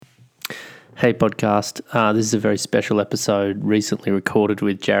Hey podcast, this is a very special episode recently recorded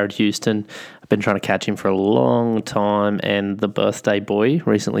with Jared Houston. I've been trying to catch him for a long time, and the birthday boy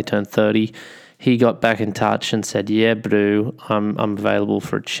recently turned 30. He got back in touch and said, yeah, bro, I'm available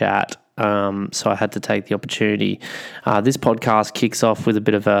for a chat. So I had to take the opportunity. This podcast kicks off with a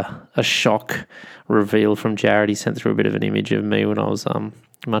bit of a shock reveal from Jared. He sent through a bit of an image of me when I was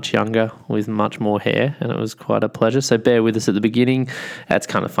much younger with much more hair, and it was quite a pleasure. So bear with us at the beginning. It's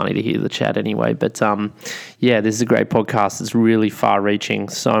kind of funny to hear the chat anyway. But yeah, this is a great podcast. It's really far-reaching.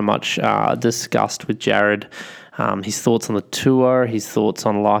 So much discussed with Jared. His thoughts on the tour, his thoughts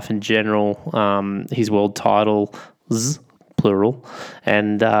on life in general, his world titles, plural,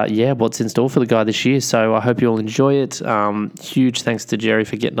 and yeah, what's in store for the guy this year. So I hope you all enjoy it. Huge thanks to Jerry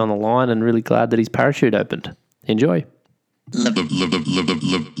for getting on the line, and really glad that his parachute opened. Enjoy. Boogie.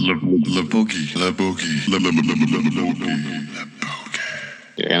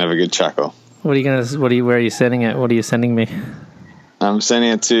 You're gonna have a good chuckle. Where are you sending it? What are you sending me? I'm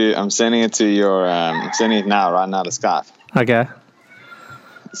sending it to your I'm sending it now, right now to Skype. Okay.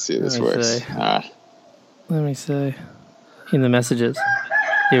 Let's see if this works. All right. Let me see. In the messages.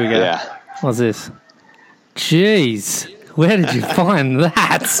 Here we go. Yeah. What's this? Jeez. Where did you find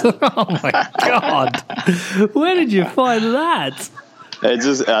that? Oh my God. Where did you find that? I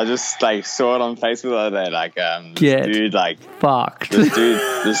just like saw it on Facebook the other day.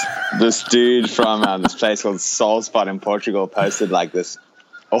 This dude from this place called Soul Spot in Portugal posted like this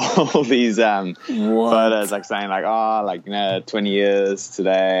all these photos, like saying like 20 years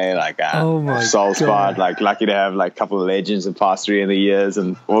today, Soul Spot, like lucky to have like a couple of legends that passed through in the years,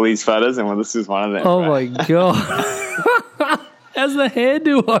 and all these photos, and this is one of them. Oh my God. As the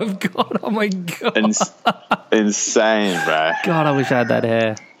hairdo I've got. Oh my God. Insane, bro. God, I wish I had that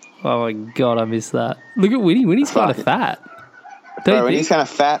hair. Oh my God, I miss that. Look at Winnie. Winnie's kind of fat. Bro, Winnie's kind of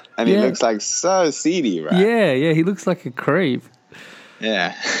fat, and he looks like so seedy, right? Yeah, he looks like a creep.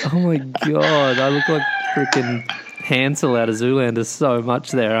 Yeah. Oh my God, I look like freaking Hansel out of Zoolander so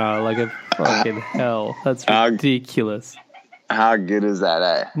much there. Like a fucking hell. That's ridiculous. How good is that,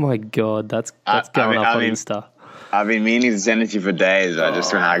 eh? Oh my God, that's going up on Insta. I've been meaning to send it to you for days. When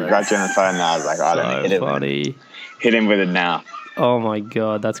I got you on the phone, I was like, hit him with it now. Oh my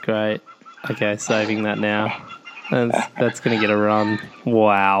God, that's great. Okay, saving that now. That's going to get a run.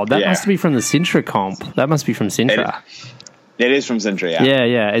 Wow, that must be from the Sintra comp. That must be from Sintra. It is from Sintra, yeah.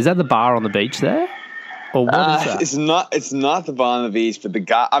 Yeah. Is that the bar on the beach there? Or what is that? It's not the bar on the beach, but the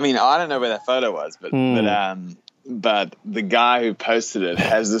guy, I mean, I don't know where that photo was, but the guy who posted it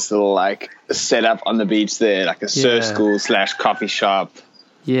has this little like setup on the beach there, like a surf school / coffee shop.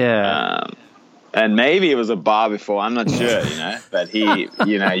 Yeah. And maybe it was a bar before, I'm not sure, but he,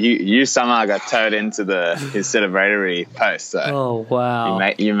 you somehow got towed into his celebratory post. So oh,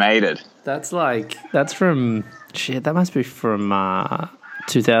 wow. You made it. That's from, that must be from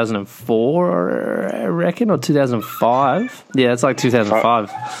 2004, I reckon, or 2005. Yeah, it's like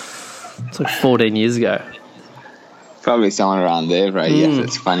 2005. It's like 14 years ago. Probably somewhere around there, bro. Yes,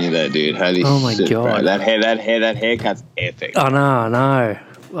 it's funny though, dude. Holy shit, God. Bro. That haircut's epic. Oh, no.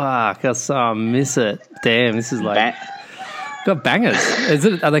 Fuck, I miss it. Damn, this is like... got bangers.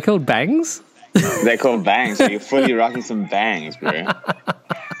 Are they called bangs? They're called bangs, so you're fully rocking some bangs, bro.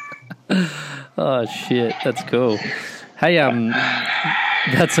 Oh, shit, that's cool. Hey,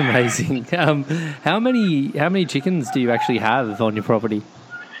 that's amazing. How many chickens do you actually have on your property?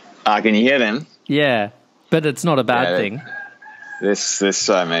 Can you hear them? Yeah. But it's not a bad thing. There's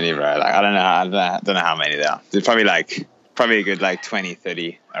so many, bro. Like I don't know how many there are. There's probably a good like 20,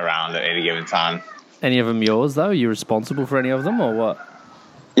 30 around at any given time. Any of them yours though? Are you responsible for any of them or what?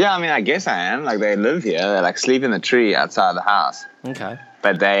 Yeah, I mean, I guess I am. Like they live here. They like sleep in the tree outside the house. Okay.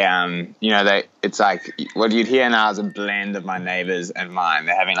 But they, it's like what you'd hear now is a blend of my neighbors and mine.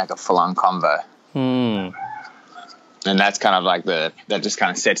 They're having like a full-on convo. And that's kind of like that just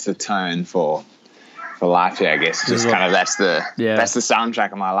kind of sets the tone for life here, I guess. Just kind of that's the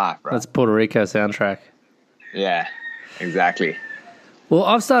soundtrack of my life, bro. That's Puerto Rico soundtrack. Yeah, exactly. Well,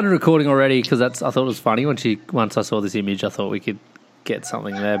 I've started recording already because I thought it was funny once I saw this image. I thought we could get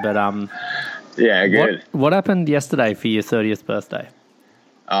something there, but yeah, good. What happened yesterday for your 30th birthday?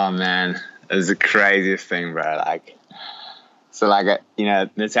 Oh man, it was the craziest thing, bro. Like, so like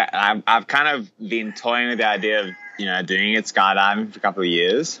I've kind of been toying with the idea of doing it skydiving for a couple of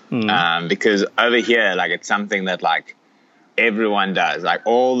years, because over here, like, it's something that like everyone does. Like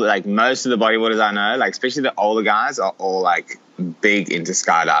most of the bodybuilders I know, like especially the older guys, are all like big into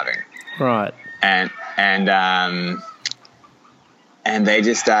skydiving. Right. And And they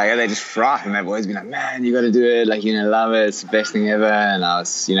just froth, and they've always been like, man, you got to do it, like, love it, it's the best thing ever. And I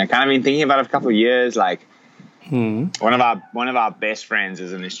was, kind of been thinking about it for a couple of years. Like, one of our best friends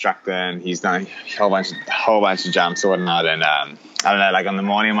is an instructor, and he's done a whole bunch of jumps or whatnot. And I don't know, like on the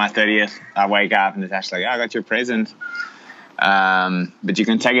morning of my 30th, I wake up and Natasha's like, I got your present, but you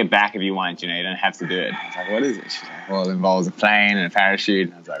can take it back if you want. You don't have to do it. I was like, what is it? She's like, well, it involves a plane and a parachute.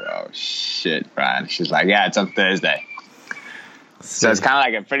 And I was like, oh shit, Brian. She's like, yeah, it's on Thursday. So it's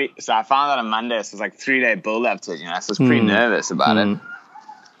kind of like so I found out on Monday, so it's like 3-day build up to it, so I was pretty nervous about it.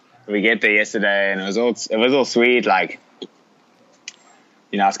 We get there yesterday and it was all sweet. Like,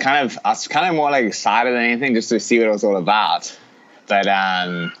 I was kind of more like excited than anything just to see what it was all about. But,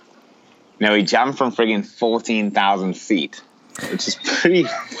 we jumped from friggin' 14,000 feet, which is pretty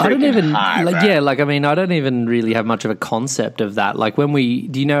I don't even high, like, right? yeah, like, I mean, I don't even really have much of a concept of that. Like do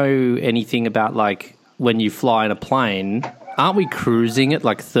you know anything about like when you fly in a plane, aren't we cruising at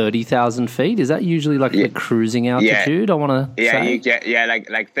like 30,000 feet? Is that usually like the cruising altitude? I want to say?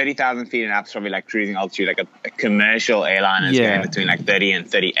 Like 30,000 feet and up is probably like cruising altitude. Like a commercial airline is going between like 30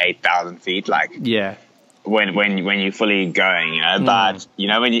 and 38,000 feet. Like when you're fully going, But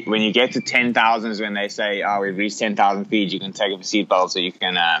when you get to 10,000 is when they say, oh, we've reached 10,000 feet. You can take off a seatbelt so you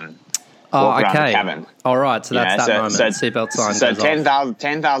can walk around the cabin. All right, so that's that moment. Seatbelt sign. So goes off.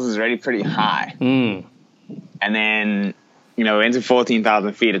 10,000 is already pretty high. And then, we went to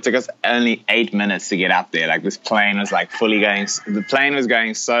 14,000 feet. It took us only 8 minutes to get up there. Like, this plane was like the plane was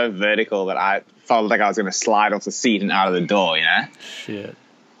going so vertical that I felt like I was going to slide off the seat and out of the door, Shit.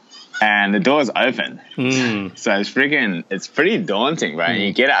 And the door's open. So it's pretty daunting, right? And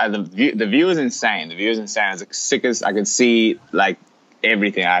you get out, the view is insane. The view is insane. I was like sick as, I could see like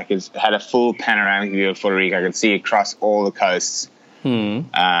everything. I had a full panoramic view of Puerto Rico. I could see across all the coasts. It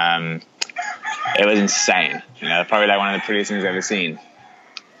was insane. Probably like one of the prettiest things I've ever seen.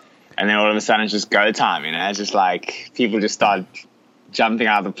 And then all of a sudden it's just go time, It's just like people just start jumping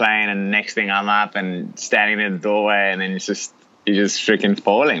out of the plane, and the next thing I'm up and standing in the doorway, and then you're just freaking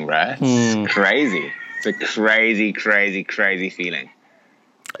falling, bro. It's crazy. It's a crazy, crazy, crazy feeling.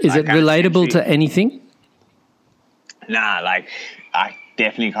 Is it relatable to anything? Nah, like I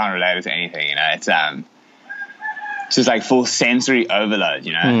definitely can't relate it to anything, It's just like full sensory overload,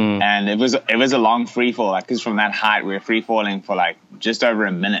 And it was a long free fall, like, because from that height we were free falling for like just over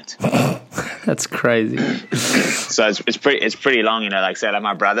a minute. That's crazy. So it's pretty long, Like, say, like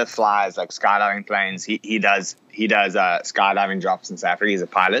my brother flies like skydiving planes. He does skydiving drops in South Africa. He's a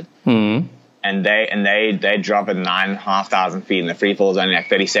pilot, and they drop at 9,500 feet, and the free fall is only like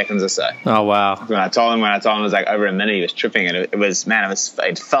 30 seconds or so. Oh wow! When I told him it was like over a minute, he was tripping, and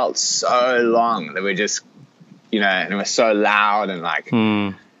it felt so long that we just. And it was so loud and like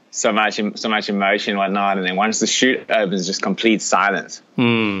so much emotion and whatnot. And then once the chute opens, just complete silence.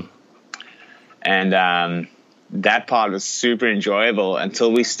 And that part was super enjoyable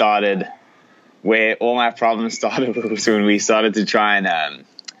until we started. Where all my problems started was when we started to try and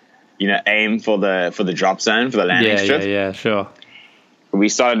aim for the drop zone for the landing strip. Yeah, sure. We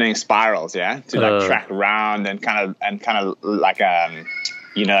started doing spirals, to like track around and kind of like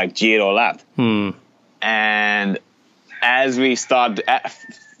like G it all up. And as we start,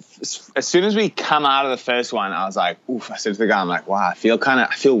 as soon as we come out of the first one, I was like, oof, I said to the guy, I'm like, wow, I feel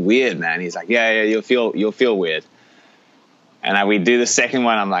weird, man. He's like, yeah, you'll feel weird. And we do the second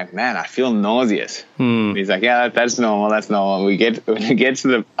one, I'm like, man, I feel nauseous. He's like, yeah, that's normal. When we get to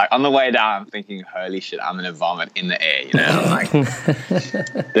the, like, on the way down, I'm thinking, holy shit, I'm going to vomit in the air, I'm like,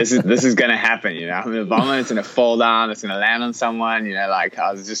 this is going to happen, I'm going to vomit, it's going to fall down, it's going to land on someone, like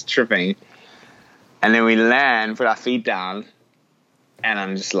I was just tripping. And then we land, put our feet down, and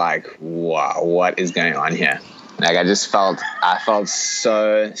I'm just like, wow, what is going on here? Like I felt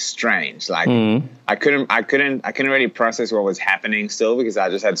so strange. Like I couldn't really process what was happening still, because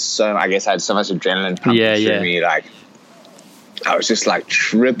I just had so much adrenaline pumping through me. Like I was just like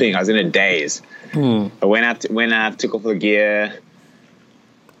tripping. I was in a daze. I went out, took off the gear,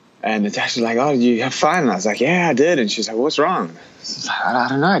 and Natasha's like, oh, did you have fun? And I was like, yeah, I did. And she's like, what's wrong? I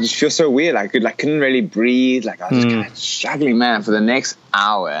don't know. I just feel so weird. I couldn't really breathe. Like I was just kind of struggling, man. For the next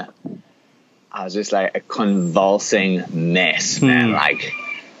hour, I was just like a convulsing mess, man. Like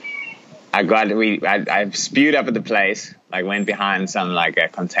I spewed up at the place. Like went behind some like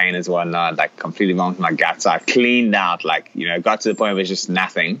containers and whatnot. Like completely vomited my guts. I cleaned out. Like got to the point where it was just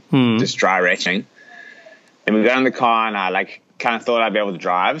nothing, just dry retching. Then we got in the car, and I like kind of thought I'd be able to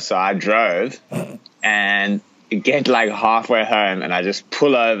drive, so I drove and get like halfway home, and I just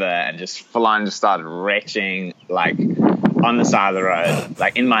pull over and just full on just started retching like on the side of the road,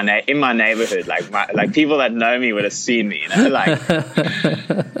 like in my neighborhood, like people that know me would have seen me, like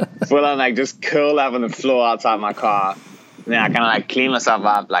full on, like just curled up on the floor outside my car. And then I kind of like clean myself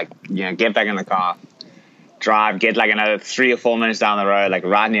up, like, get back in the car, drive, get like another 3 or 4 minutes down the road, like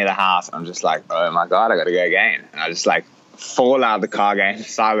right near the house. I'm just like, oh my God, I got to go again. And I just like fall out of the car again,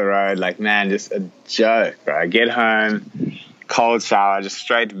 side of the road, like, man, just a joke, bro. I get home, cold shower, just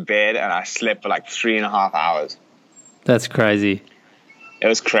straight to bed, and I slept for like 3.5 hours. That's crazy. It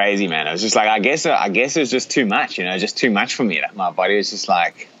was crazy, man. It was just like, I guess it was just too much, just too much for me. Like, my body was just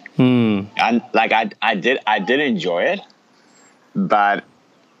like, I did enjoy it, but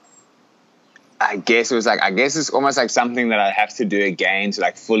I guess it's almost like something that I have to do again to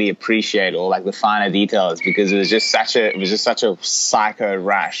like fully appreciate all like the finer details, because it was just such a psycho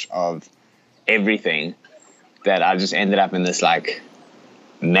rush of everything that I just ended up in this like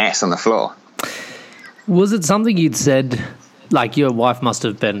mess on the floor. Was it something you'd said, like your wife must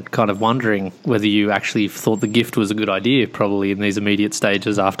have been kind of wondering whether you actually thought the gift was a good idea, probably in these immediate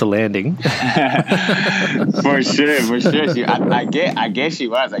stages after landing? For sure. I guess she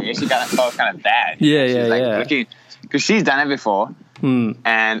was. I guess she kind of felt kind of bad. Yeah. Because she's done it before. But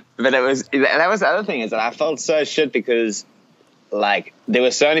that was the other thing, is that I felt so shit because like there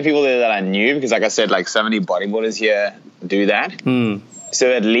were so many people there that I knew, because like I said, like so many bodybuilders here do that. So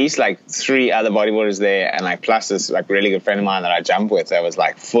at least like 3 other bodybuilders there, and like plus this like really good friend of mine that I jump with that was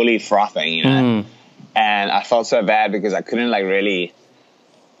like fully frothing, And I felt so bad because I couldn't like really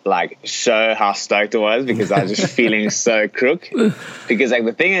like show how stoked I was, because I was just feeling so crook. Because like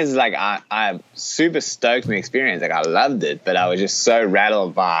the thing is, like I'm super stoked in the experience. Like I loved it, but I was just so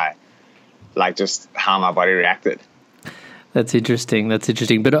rattled by like just how my body reacted. That's interesting.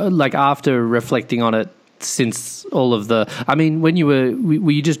 But like after reflecting on it, since all of when you were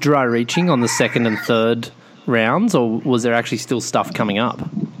you just dry reaching on the second and third rounds, or was there actually still stuff coming up?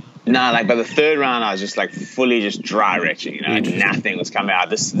 No, like by the third round, I was just like fully just dry reaching, nothing was coming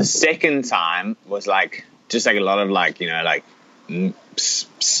out. The second time was like just like a lot of like, like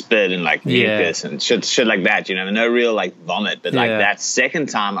spit and like mucus and shit like that, no real like vomit. But like that second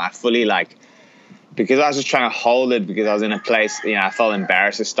time, I fully like, because I was just trying to hold it, because I was in a place, I felt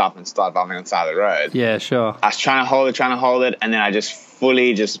embarrassed to stop and start vomiting on the side of the road. Yeah, sure. I was trying to hold it, and then I just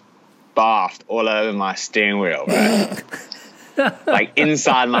fully just barfed all over my steering wheel, right? Like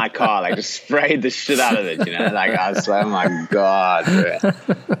inside my car, like just sprayed the shit out of it, Like I was like, oh my God, bro.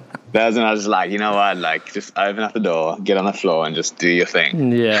 That was when I was like, you know what? Like just open up the door, get on the floor, and just do your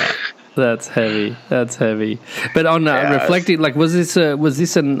thing. Yeah. That's heavy. But on reflecting, like, was this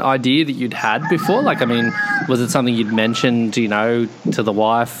an idea that you'd had before? Like, I mean, was it something you'd mentioned, to the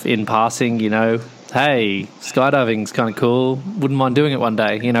wife in passing? Hey, skydiving's kind of cool. Wouldn't mind doing it one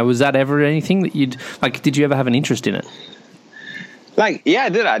day. Was that ever anything that you'd like? Did you ever have an interest in it? Like, yeah, I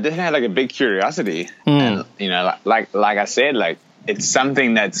did. I definitely had like a big curiosity, and like I said, like it's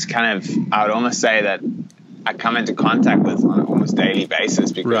something that's kind of, I would almost say that I come into contact with on an almost daily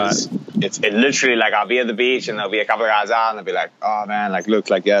basis, because it's literally like I'll be at the beach and there'll be a couple of guys out and they'll be like, oh man, like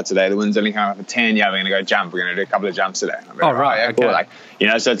look, like today the wind's only coming up at 10, we're gonna go jump, we're gonna do a couple of jumps today. I'll be like, cool. Like,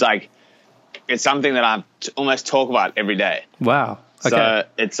 so it's like it's something that I almost talk about every day. Wow. Okay. So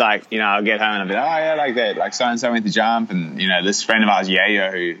it's like, I'll get home and I'll be like, oh yeah, like that, like so and so went to jump, and this friend of ours,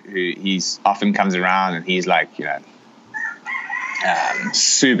 Yayo, who he's often comes around, and he's like,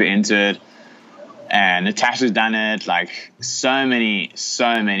 super into it. And Natasha's done it, like so many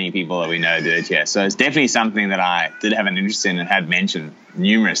people that we know do it, yeah. So it's definitely something that I did have an interest in and had mentioned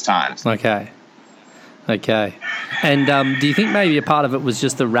numerous times. Okay. And do you think maybe a part of it was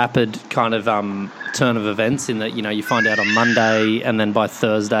just the rapid kind of turn of events, in that, you find out on Monday and then by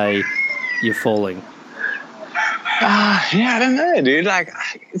Thursday you're falling? Yeah, I don't know, dude. Like,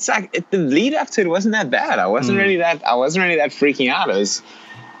 it's like the lead up to it wasn't that bad. I wasn't really that freaking out. It was...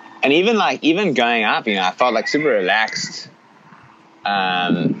 And even going up, I felt like super relaxed.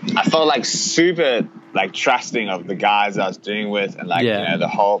 I felt like super like trusting of the guys I was doing with, and like the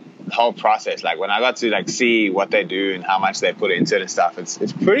whole process. Like when I got to like see what they do and how much they put into it and stuff, it's I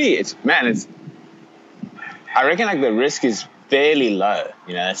reckon like the risk is fairly low.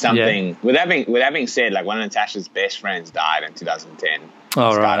 It's something. With that being said, like one of Natasha's best friends died in 2010.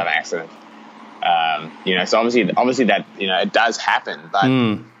 Skydiving accident. So obviously that it does happen, but.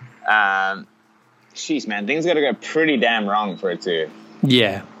 Jeez, man, things got to go pretty damn wrong for it to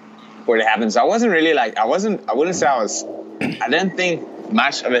happen. So I wasn't really like, I don't think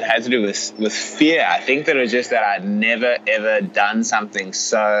much of it had to do with fear. I think that it was just that I'd never ever done something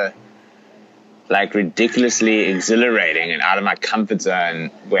so like ridiculously exhilarating and out of my comfort zone,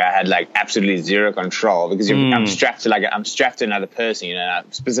 where I had like absolutely zero control, because I'm strapped to another person, you know, and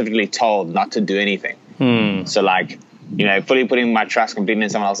I'm specifically told not to do anything. So like, you know, fully putting my trust completely in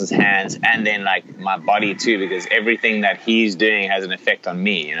someone else's hands, and then like my body too, because everything that he's doing has an effect on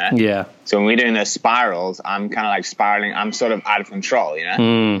me, you know? Yeah. So when we're doing those spirals, I'm kind of like spiraling. I'm sort of out of control, you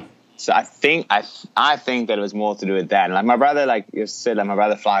know? So I think that it was more to do with that. And like my brother, like you said, like my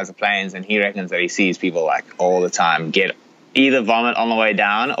brother flies the planes, and he reckons that he sees people like all the time get either vomit on the way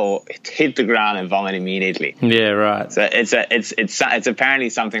down or hit the ground and vomit immediately. Yeah, right. So it's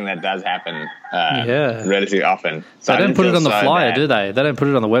apparently something that does happen relatively often. So they don't put it on the flyer, do they? They don't put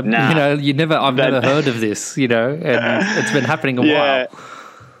it on the web. Nah. You know, I've never heard of this, you know, and it's been happening a while.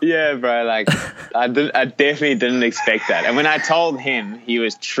 Yeah, bro. Like, I definitely didn't expect that. And when I told him, he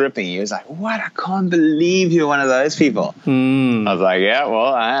was tripping. He was like, "What? I can't believe you're one of those people." I was like, "Yeah,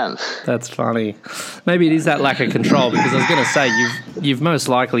 well, I am." That's funny. Maybe it is that lack of control, because I was going to say you've most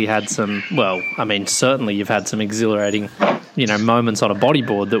likely had some. Well, I mean, certainly you've had some exhilarating, you know, moments on a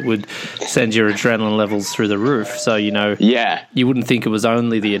bodyboard that would send your adrenaline levels through the roof. So, you know, you wouldn't think it was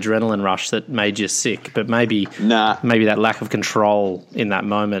only the adrenaline rush that made you sick, but maybe that lack of control in that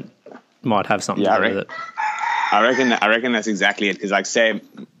moment might have something to do with it. I reckon that's exactly it. Because, like, say,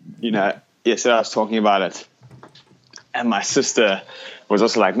 you know, yesterday I was talking about it, and my sister was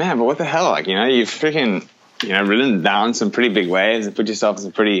also like, "Man, but what the hell? Like, you know, you've freaking, you know, ridden down some pretty big waves and put yourself in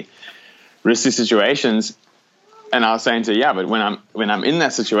some pretty risky situations." And I was saying to her, but when I'm in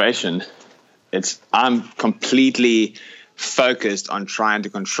that situation, I'm completely focused on trying to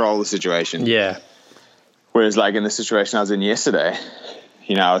control the situation. Yeah. Whereas, like, in the situation I was in yesterday,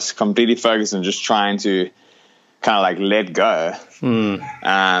 you know, I was completely focused on just trying to kind of like let go,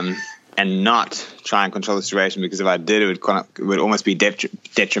 and not try and control the situation, because if I did, it would almost be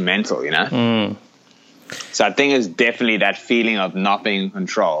detrimental, you know. So I think it's definitely that feeling of not being in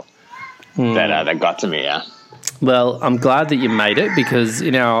control that got to me. Yeah. Well, I'm glad that you made it, because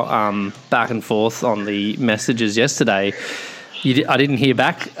in our back and forth on the messages yesterday, I didn't hear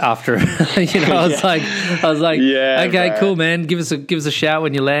back after. You know, I was like, okay, bro. Cool, man. Give us a shout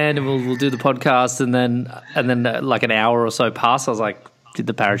when you land, and we'll do the podcast. And then like an hour or so passed. I was like, did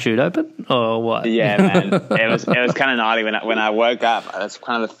the parachute open or what? Yeah, man. It was kind of gnarly when I woke up. That's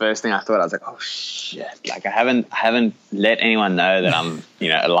kind of the first thing I thought. I was like, oh shit! Like I haven't let anyone know that I'm, you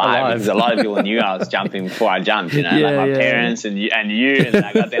know, alive. Because a lot of people knew I was jumping before I jumped. You know, like my parents and you. And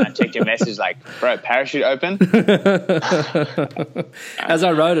then I checked your message, like, bro, parachute open. As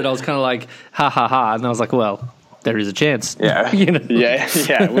I wrote it, I was kind of like, ha ha ha, and I was like, well, there is a chance. Yeah. You know?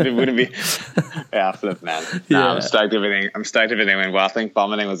 Yeah. Wouldn't be. Yeah, flip, man. No, I'm stoked everything went well. I think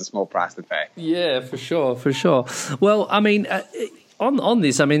vomiting was a small price to pay. Yeah, for sure. Well, I mean, on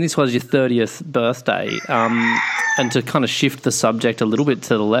this, I mean, this was your 30th birthday, and to kind of shift the subject a little bit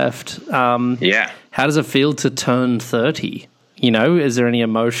to the left, how does it feel to turn 30? You know, is there any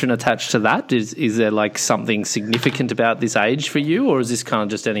emotion attached to that? Is there like something significant about this age for you, or is this kind of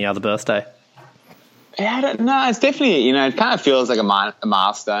just any other birthday? Yeah, I don't know. It's definitely, you know, it kind of feels like a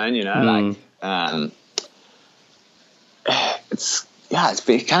milestone, you know, like, it's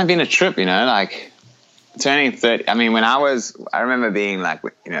kind of been a trip, you know, like turning 30. I mean, I remember being like,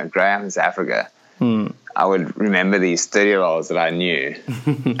 you know, growing up in South Africa, I would remember these 30-year-olds that I knew,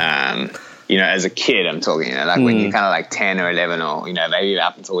 you know, as a kid, I'm talking, you know, like when you're kind of like 10 or 11 or, you know, maybe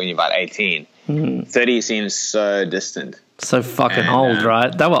up until when you're about 18, 30 seems so distant. So fucking old,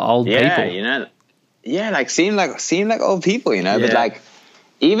 right? They were old people. Yeah, you know. Yeah, like seem like old people, you know. Yeah. But like,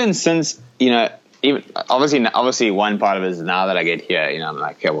 even since, you know, even obviously one part of it is now that I get here, you know, I'm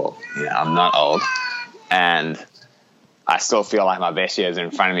like, okay, well, you know, I'm not old, and I still feel like my best years are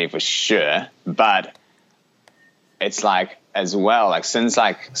in front of me for sure. But it's like, as well, like since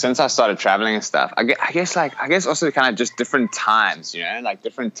I started traveling and stuff, I guess also kind of just different times, you know, like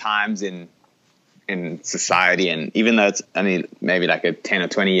different times in society, and even though it's only maybe like a 10 or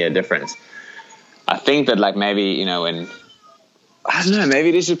 20 year difference. I think that, like, maybe, you know, I don't know, maybe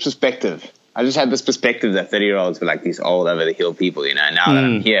it is just perspective. I just had this perspective that 30-year-olds were like these old over the hill people, you know. Now that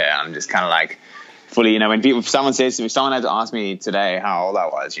I'm here, I'm just kind of like fully, you know, if someone had to ask me today how old I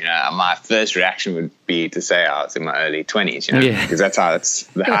was, you know, my first reaction would be to say I was in my early 20s, you know, because that's how I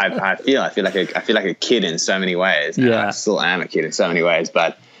feel. I feel like a kid in so many ways. Yeah. I still am a kid in so many ways,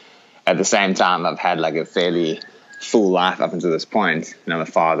 but at the same time, I've had like a fairly full life up until this point. You know, I'm a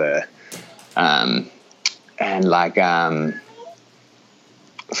father. And like, so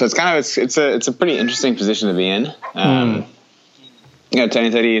it's kind of, it's a pretty interesting position to be in. You know,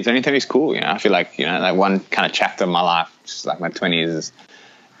 turning 30 is cool. You know, I feel like, you know, like one kind of chapter of my life, just like my 20s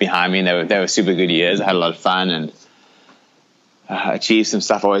behind me, and they were super good years. I had a lot of fun and achieved some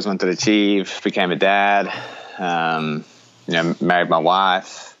stuff I always wanted to achieve. Became a dad, married my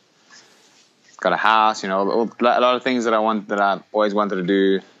wife, got a house. A lot of things that I always wanted to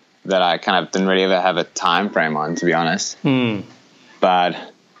do that I kind of didn't really ever have a time frame on, to be honest. But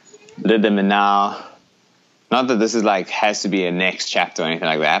did them, and now, not that this is like has to be a next chapter or anything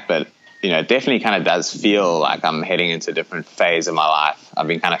like that, but it definitely kind of does feel like I'm heading into a different phase of my life. I've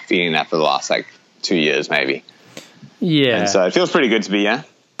been kind of feeling that for the last 2 years maybe. Yeah. And so it feels pretty good to be, yeah?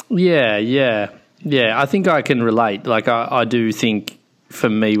 Yeah. I think I can relate. I do think for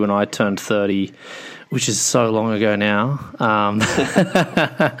me when I turned 30, which is so long ago now,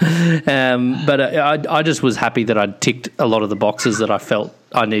 but I just was happy that I'd ticked a lot of the boxes that I felt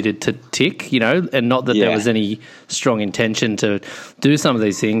I needed to tick, and not that there was any strong intention to do some of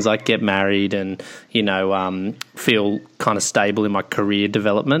these things like get married and, feel kind of stable in my career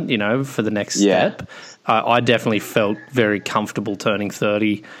development, for the next step. I definitely felt very comfortable turning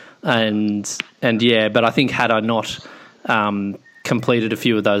 30 and but I think had I not completed a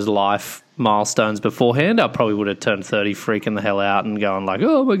few of those life milestones beforehand, I probably would have turned 30 freaking the hell out and going like,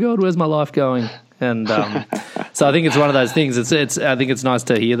 oh my God, where's my life going? And so I think it's one of those things. I think it's nice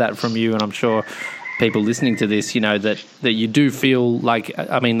to hear that from you, and I'm sure people listening to this, that you do feel like.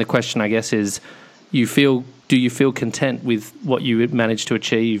 I mean, the question I guess is, do you feel content with what you managed to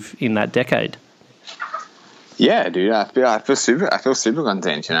achieve in that decade? Yeah, dude, I feel super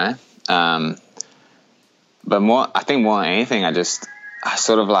content, But I think more than anything, I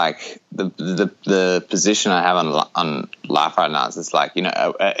sort of like the position I have on life right now is it's like,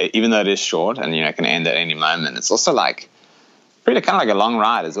 even though it is short and, it can end at any moment, it's also like pretty kind of like a long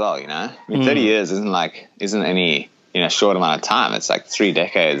ride as well, I mean, 30 years isn't any, short amount of time. It's like 3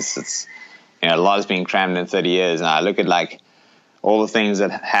 decades. It's, a lot is being crammed in 30 years. And I look at all the things that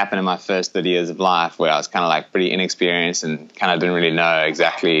happened in my first 30 years of life where I was kind of pretty inexperienced and kind of didn't really know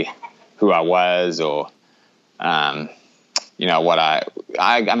exactly who I was or, what I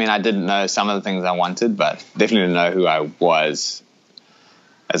mean, I didn't know some of the things I wanted, but definitely didn't know who I was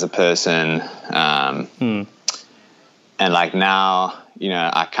as a person. And now,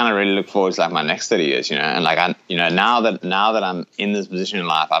 I kind of really look forward to my next 30 years, and now that I'm in this position in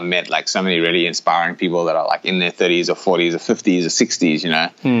life, I've met so many really inspiring people that are in their 30s or 40s or 50s or 60s,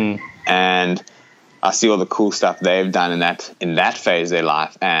 and I see all the cool stuff they've done in that phase of their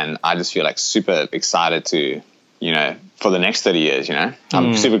life. And I just feel super excited to, for the next 30 years,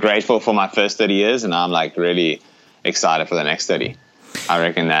 I'm super grateful for my first 30 years, and I'm really excited for the next 30. I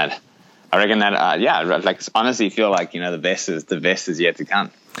reckon that, honestly feel like, the best is yet to come.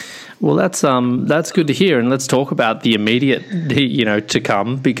 Well, that's good to hear. And let's talk about the immediate, to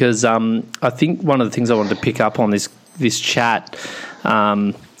come, because, I think one of the things I wanted to pick up on this chat,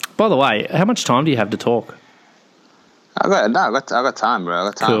 by the way, how much time do you have to talk? I got time, bro. I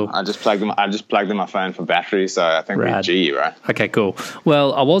got time. Cool. I just plugged in my phone for battery, so I think we're G, right? Okay, cool.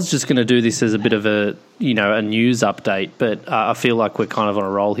 Well, I was just going to do this as a bit of a news update, but I feel like we're kind of on a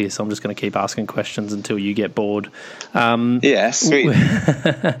roll here, so I'm just going to keep asking questions until you get bored. Yeah, sweet.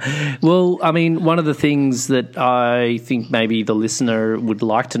 Well, I mean, one of the things that I think maybe the listener would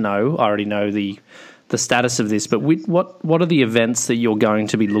like to know, I already know the status of this, but what are the events that you're going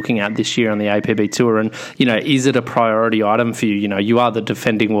to be looking at this year on the APB Tour? And, is it a priority item for you? You are the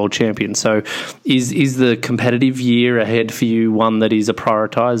defending world champion. So is the competitive year ahead for you one that is a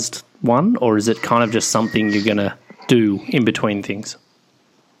prioritized one, or is it kind of just something you're going to do in between things?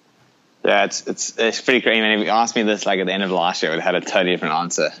 Yeah, it's pretty crazy. I mean, if you asked me this at the end of last year, I would have had a totally different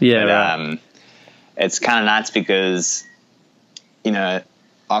answer. Yeah, but, right. It's kind of nuts because,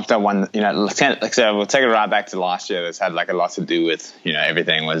 after I won, so we'll take it right back to last year. This had a lot to do with,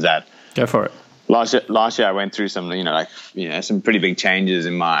 everything was that. Go for it. Last year I went through some, some pretty big changes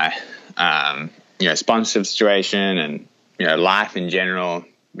in my, sponsorship situation and, life in general.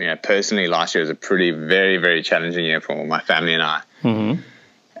 Personally, last year was a very, very challenging year for my family and I. Mm-hmm.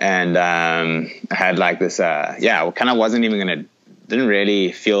 And I had this, I kind of didn't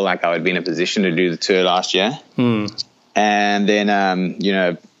really feel like I would be in a position to do the tour last year. And then,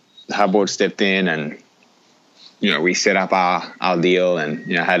 Hubboard stepped in and, we set up our deal and,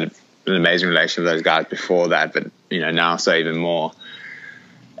 had an amazing relationship with those guys before that, but, now so even more.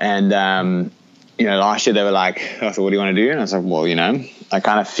 And, last year they were like, I said, what do you want to do? And I was like, well, I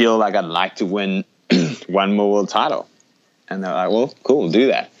kind of feel like I'd like to win one more world title. And they're like, well, cool, do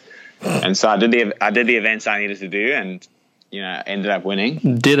that. And so I did the events I needed to do and, ended up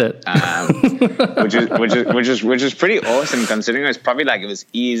winning. Did it. which is pretty awesome considering it was probably it was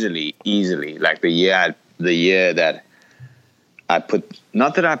easily the year that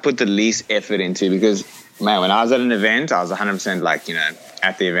not that I put the least effort into, because man, when I was at an event, I was 100% like,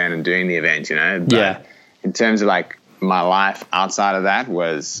 at the event and doing the event, But Yeah. in terms of like my life outside of that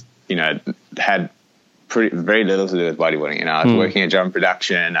was, had very little to do with bodybuilding. I was working at job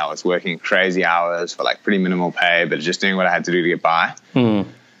production. I was working crazy hours for like pretty minimal pay, but just doing what I had to do to get by.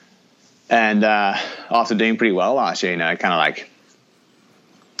 And after doing pretty well last year, it kind of like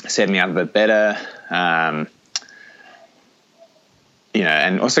set me up a bit better. And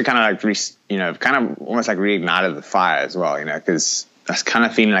also kind of like, kind of almost like reignited the fire as well, because I was kind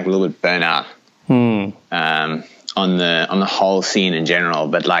of feeling like a little bit burnout on the whole scene in general.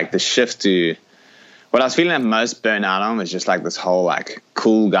 But like the shift to what I was feeling the most burnout on was just like this whole like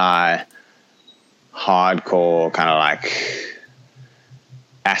cool guy, hardcore kind of like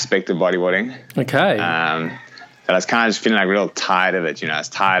aspect of bodybuilding. Okay. But I was kind of just feeling like real tired of it. I was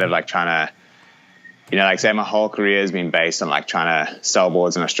tired of like trying to, like say my whole career has been based on like trying to sell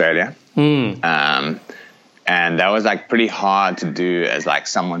boards in Australia. And that was like pretty hard to do as like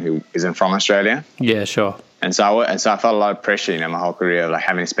someone who isn't from Australia. Yeah, sure. And so I felt a lot of pressure, my whole career, of like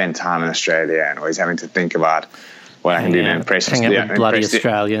having to spend time in Australia and always having to think about what I can do to impress bloody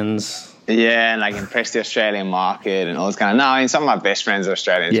Australians. Yeah, and like impress the Australian market and all this kind of. No, I mean, some of my best friends are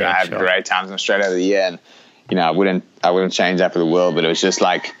Australians. Yeah, I had great times in Australia over the year, and I wouldn't change that for the world. But it was just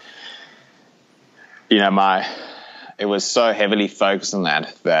like, it was so heavily focused on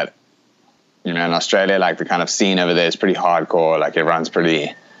that in Australia, like the kind of scene over there is pretty hardcore. Like everyone's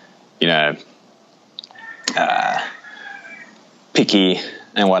pretty, picky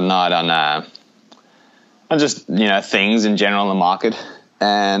and whatnot on just things in general in the market.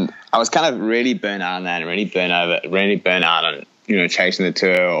 And I was kind of really burnt out on that, and really burnt out on chasing the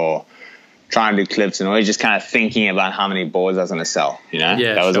tour or trying to do clips, and always just kind of thinking about how many boards I was going to sell. Yeah,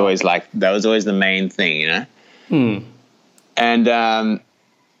 that was always the main thing. And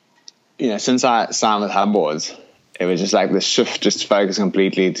since I signed with Hub Boards, it was just like the shift, just focus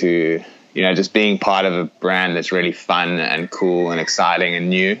completely to just being part of a brand that's really fun and cool and exciting and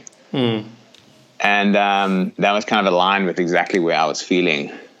new. And that was kind of aligned with exactly where I was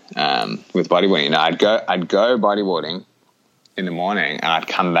feeling with bodyboarding. I'd go bodyboarding in the morning, and I'd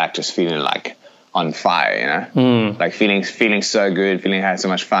come back just feeling like on fire, like feeling so good, feeling I had so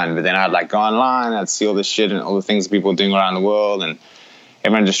much fun. But then I'd like go online, I'd see all this shit and all the things people are doing around the world, and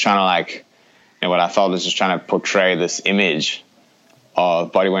everyone just trying to like, what I felt was just trying to portray this image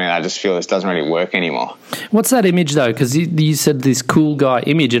of bodybuilding. I just feel this doesn't really work anymore. What's that image though? Because you said this cool guy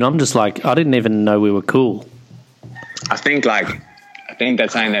image, and I'm just like, I didn't even know we were cool. I think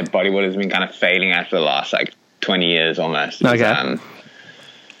that's something that Bollywood has been kind of failing at for the last like 20 years almost. Okay.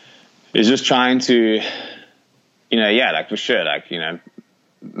 Is just trying to, like for sure, like,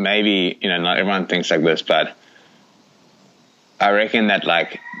 maybe, not everyone thinks like this, but I reckon that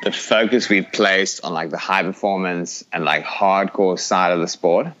like the focus we've placed on like the high performance and like hardcore side of the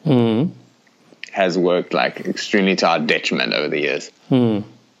sport has worked like extremely to our detriment over the years. I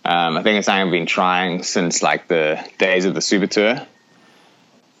think it's something I've been trying since like the days of the Super Tour.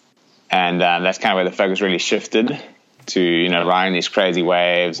 And that's kind of where the focus really shifted to, riding these crazy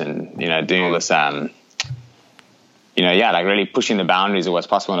waves and, doing all this, like really pushing the boundaries of what's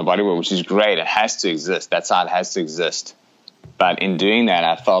possible in a bodyboard, which is great. It has to exist. That side has to exist. But in doing that,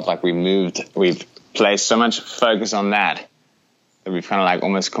 I felt like we've placed so much focus on that we've kind of like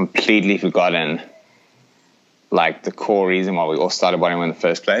almost completely forgotten like the core reason why we all started bodyboarding in the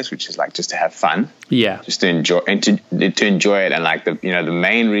first place, which is like just to have fun. Yeah. Just to enjoy and to enjoy it. And like the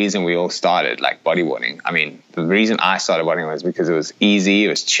main reason we all started like bodyboarding. I mean, the reason I started bodyboarding was because it was easy, it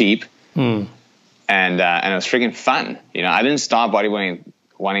was cheap, and it was freaking fun. I didn't start bodyboarding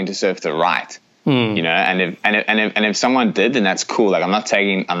wanting to surf the right. And if someone did, then that's cool. Like I'm not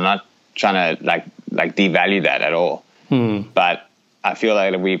trying to like devalue that at all. But I feel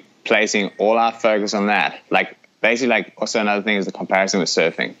like we're placing all our focus on that. Like basically, like also another thing is the comparison with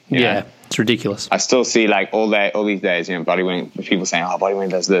surfing. You know? It's ridiculous. I still see like all these days, bodyboarding, people saying, "Oh, bodyboarding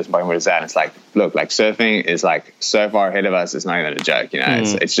does this, bodyboarding does that." And it's like, look, like surfing is like so far ahead of us. It's not even a joke.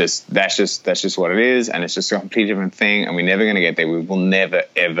 It's just that's just what it is, and it's just a completely different thing. And we're never going to get there. We will never,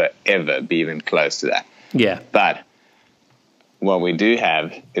 ever, ever be even close to that. Yeah. But what we do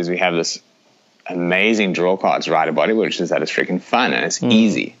have is we have this amazing draw cards ride a bodyboard, which is that it's freaking fun and it's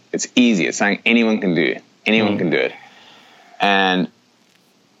easy. It's easy. It's something anyone can do. Anyone can do it. And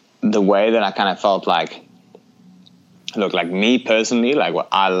the way that I kind of felt like, look, like me personally, like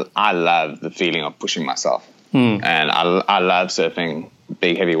I love the feeling of pushing myself. And I love surfing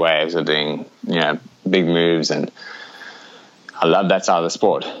big, heavy waves or doing, big moves. And I love that side of the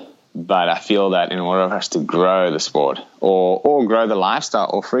sport. But I feel that in order for us to grow the sport or grow the lifestyle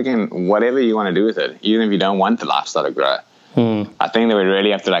or freaking whatever you want to do with it, even if you don't want the lifestyle to grow, I think that we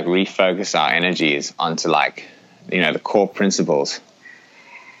really have to like refocus our energies onto like, the core principles.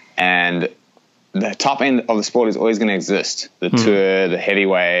 And the top end of the sport is always going to exist. The tour, the heavy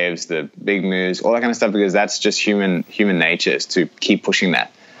waves, the big moves, all that kind of stuff, because that's just human nature is to keep pushing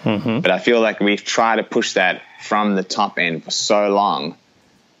that. But I feel like we've tried to push that from the top end for so long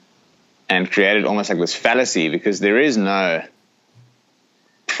and created almost like this fallacy, because there is no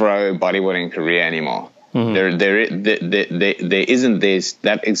pro bodybuilding career anymore. There isn't this.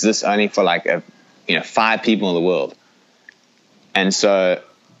 That exists only for like 5 people in the world. And so,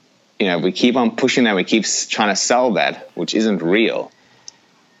 we keep on pushing that. We keep trying to sell that, which isn't real.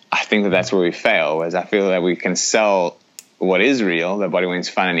 I think that that's where we fail, whereas I feel that we can sell what is real, that bodybuilding's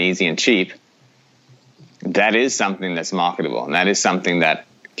fun and easy and cheap. That is something that's marketable, and that is something that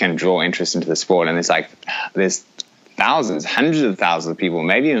can draw interest into the sport. And there's thousands, hundreds of thousands of people,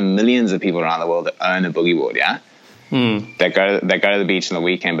 maybe even millions of people around the world that own a boogie board, that go to the beach on the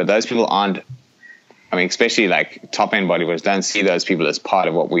weekend. But those people aren't, especially like top end bodybuilders don't see those people as part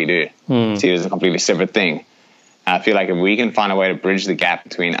of what we do. See it as a completely separate thing. And I feel like if we can find a way to bridge the gap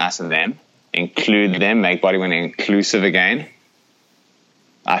between us and them, include them, make bodybuilding inclusive again,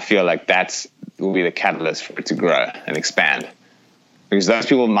 I feel like that will be the catalyst for it to grow and expand. Because those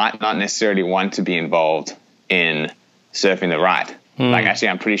people might not necessarily want to be involved in surfing the right. Like, actually,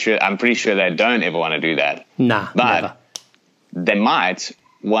 I'm pretty sure they don't ever want to do that. Nah, but never. They might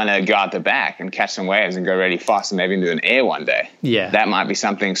want to go out the back and catch some waves and go really fast and maybe do an air one day. Yeah. That might be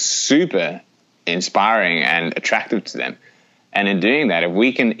something super inspiring and attractive to them. And in doing that, if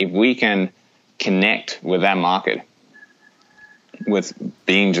we can connect with that market, with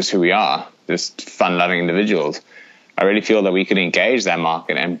being just who we are, just fun-loving individuals, I really feel that we could engage that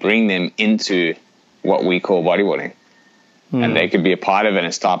market and bring them into what we call bodyboarding. And they could be a part of it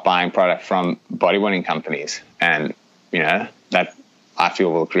and start buying product from bodyboarding companies. And, that I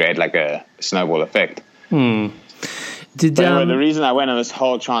feel will create like a snowball effect. Anyway, the reason I went on this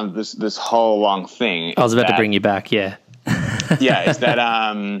whole this whole long thing, I was about to bring you back, yeah. Is that,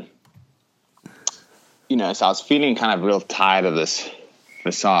 so I was feeling kind of real tired of this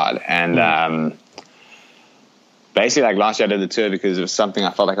facade. And basically, like last year I did the tour because it was something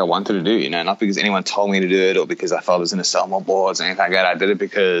I felt like I wanted to do, not because anyone told me to do it or because I felt I was going to sell more boards or anything like that. I did it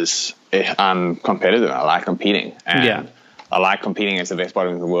because I'm competitive. I like competing. And I like competing against the best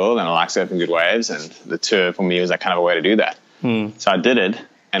bodybuilders in the world, and I like surfing good waves, and the tour for me was like kind of a way to do that. So I did it,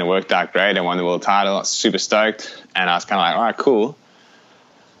 and it worked out great. I won the world title. I was super stoked, and I was kind of like, all right, cool.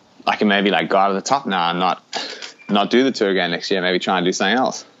 I can maybe like go out to the top now and not do the tour again next year. Maybe try and do something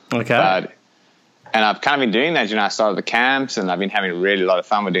else. Okay. And I've kind of been doing that. I started the camps, and I've been having really a lot of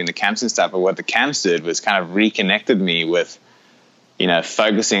fun with doing the camps and stuff. But what the camps did was kind of reconnected me with,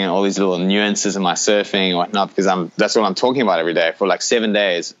 focusing on all these little nuances in my surfing and whatnot, because that's what I'm talking about every day. For like 7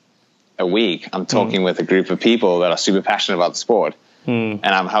 days a week, I'm talking with a group of people that are super passionate about the sport. And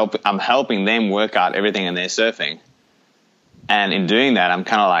I'm helping them work out everything in their surfing. And in doing that, I'm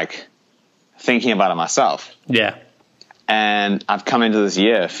kind of like thinking about it myself. Yeah. And I've come into this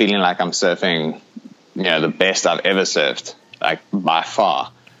year feeling like I'm surfing, the best I've ever surfed, like by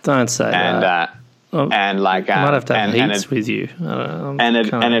far. Don't say that. And like I might have to have heats with you.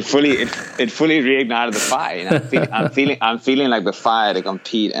 It fully reignited the fire. I'm feeling like the fire to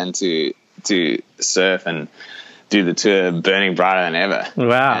compete and to surf and do the tour burning brighter than ever.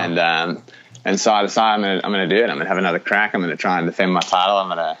 Wow. And so I decided I'm gonna do it. I'm gonna have another crack. I'm gonna try and defend my title. I'm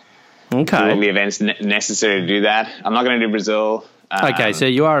gonna do all the events necessary to do that. I'm not gonna do Brazil. Okay, so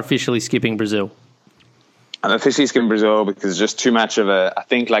you are officially skipping Brazil. I'm officially skipping Brazil because it's just too much of I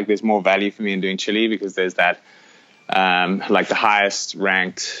think like there's more value for me in doing Chile because there's that, like the highest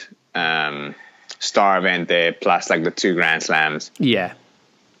ranked star event there, plus like the 2 Grand Slams. Yeah.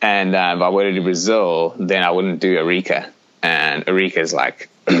 And if I were to do Brazil, then I wouldn't do Arica. And Arica is like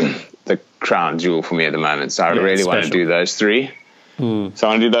the crown jewel for me at the moment. So I really want to do those 3. So I want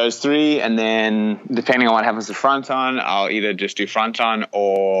to do those 3, and then depending on what happens to Fronton, I'll either just do Fronton,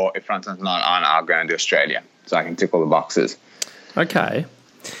 or if Fronton's not on, I'll go and do Australia. So I can tick all the boxes. Okay.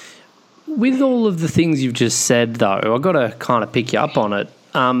 With all of the things you've just said, though, I've got to kind of pick you up on it.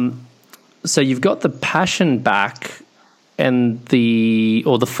 So you've got the passion back and the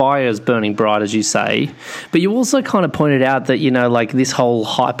fire's burning bright, as you say, but you also kind of pointed out that, like this whole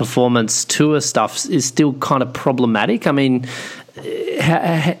high performance tour stuff is still kind of problematic. I mean,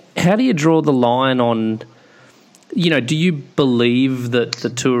 how do you draw the line on do you believe that the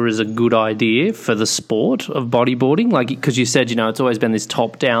tour is a good idea for the sport of bodyboarding? Like, because you said, it's always been this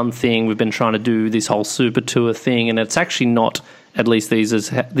top-down thing. We've been trying to do this whole super tour thing, and it's actually not, at least this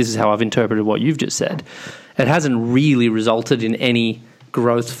is how I've interpreted what you've just said. It hasn't really resulted in any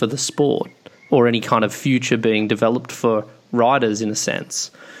growth for the sport or any kind of future being developed for riders in a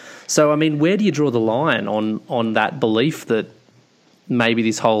sense. So, I mean, where do you draw the line on that belief that maybe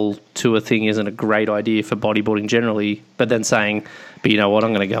this whole tour thing isn't a great idea for bodyboarding generally, but then saying, but you know what,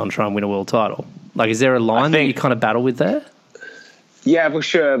 I'm going to go and try and win a world title? Like, is there a line that you kind of battle with there? Yeah, for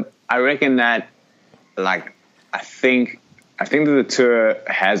sure. I reckon that, like, I think that the tour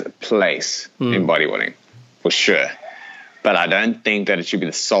has a place in bodyboarding, for sure. But I don't think that it should be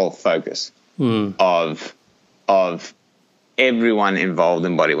the sole focus of everyone involved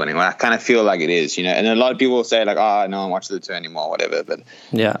in bodyboarding. Well, I kind of feel like it is, and a lot of people will say like, oh, no one watches the tour anymore, whatever. But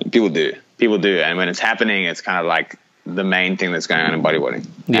yeah, people do. And when it's happening, it's kind of like the main thing that's going on in bodyboarding.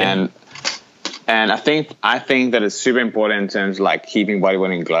 Yeah. And I think that it's super important in terms of like keeping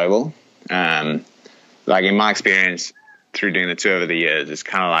bodyboarding global. Like in my experience through doing the tour over the years, it's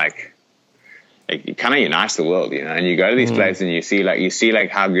kind of like it kind of unites the world, and you go to these places and you see like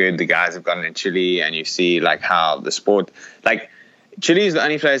how good the guys have gotten in Chile, and you see like how the sport, like Chile is the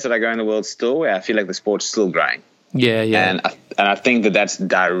only place that I go in the world still where I feel like the sport's still growing. Yeah. And I think that that's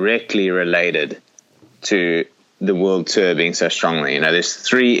directly related to the world tour being so strongly. There's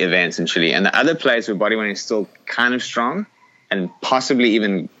 3 events in Chile, and the other place where bodyboarding is still kind of strong and possibly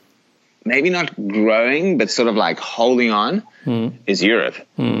even maybe not growing, but sort of like holding on is Europe.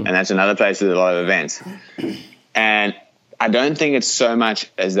 And that's another place with a lot of events. And I don't think it's so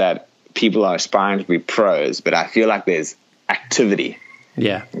much as that people are aspiring to be pros, but I feel like there's activity.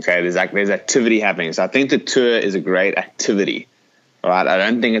 Yeah. Okay. There's activity happening. So I think the tour is a great activity. All right. I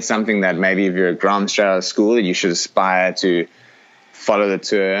don't think it's something that maybe if you're a Grand straight out of school that you should aspire to follow the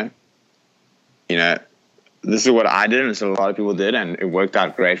tour. This is what I did, and this is what a lot of people did, and it worked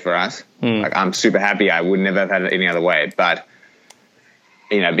out great for us. Like, I'm super happy. I would never have had it any other way. But,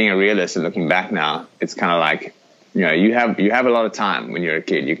 being a realist and looking back now, it's kind of like, you have a lot of time when you're a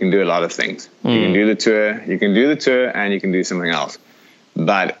kid. You can do a lot of things. You can do the tour, and you can do something else.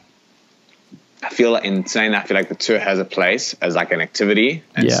 But I feel like in saying that, I feel like the tour has a place as like an activity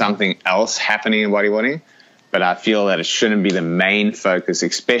and something else happening in bodyboarding. But I feel that it shouldn't be the main focus,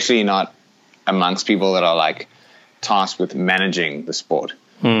 especially not amongst people that are like tasked with managing the sport,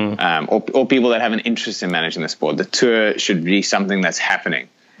 or people that have an interest in managing the sport. The tour should be something that's happening,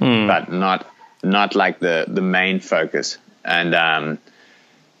 but not like the main focus. And and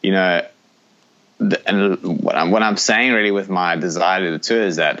what I'm saying really with my desire to the tour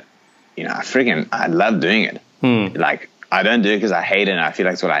is that I love doing it. Like, I don't do it because I hate it, and I feel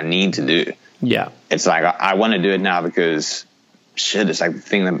like it's what I need to do. Yeah, it's like I want to do it now because it's like the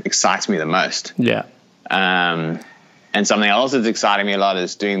thing that excites me the most. Yeah. And something else that's exciting me a lot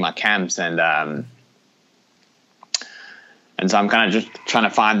is doing my camps, and so I'm kind of just trying to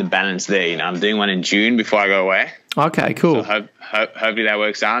find the balance there. I'm doing one in June before I go away. Okay, cool. So hopefully that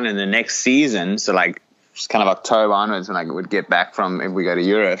works out. And the next season, so like just kind of October onwards, when I would get back from, if we go to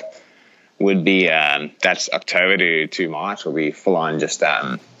Europe, would be that's October to March. Will be full on just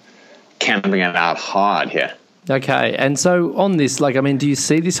camping it out hard here. Okay, and so on this, like, I mean, do you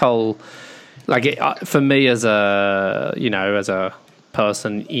see this whole, like, for me as a, as a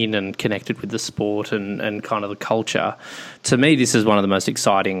person in and connected with the sport and kind of the culture, to me, this is one of the most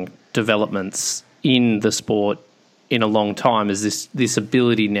exciting developments in the sport in a long time, is this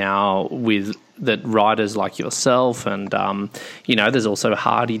ability now with that riders like yourself and, there's also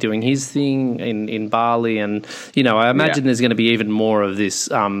Hardy doing his thing in Bali, and, I imagine there's going to be even more of this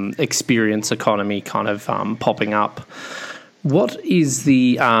experience economy kind of popping up. What is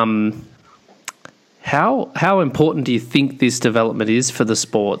the how important do you think this development is for the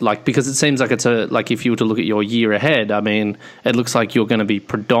sport? Like, because it seems like like if you were to look at your year ahead, I mean, it looks like you're going to be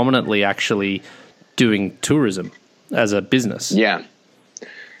predominantly actually doing tourism as a business. Yeah.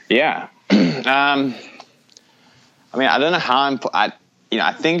 I mean, I don't know how I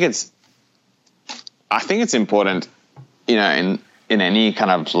think it's important, in any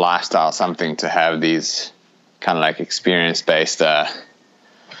kind of lifestyle, something to have these kind of like experience-based,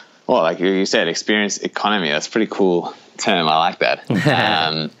 like you said, experience economy. That's a pretty cool term. I like that.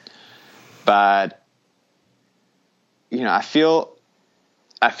 But I feel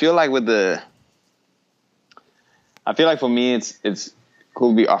like for me, it's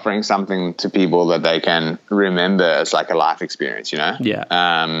cool to be offering something to people that they can remember as like a life experience, Yeah.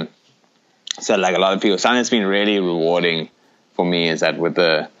 So like a lot of people, something that's been really rewarding for me is that with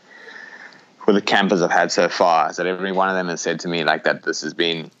the with the campers I've had so far is that every one of them has said to me like that this has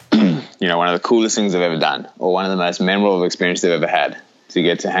been, one of the coolest things I've ever done, or one of the most memorable experiences they've ever had, to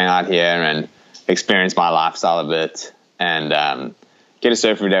get to hang out here and experience my lifestyle a bit, and get to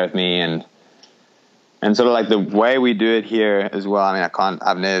surf every day with me, and sort of like the way we do it here as well. I mean,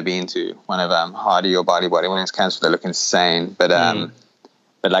 I've never been to one of Hardy or bodyboarding camps, they look insane, but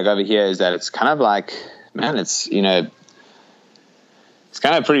like over here is that it's kind of like, man, it's it's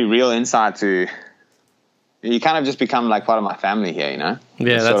kind of pretty real insight to, you kind of just become like part of my family here, Yeah,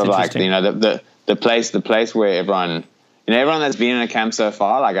 it's that's sort of interesting. like, the place where everyone, everyone that's been in a camp so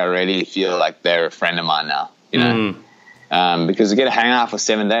far, like I really feel like they're a friend of mine now, because we get to hang out for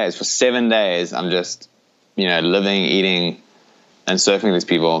 7 days. For 7 days, I'm just, living, eating, and surfing with these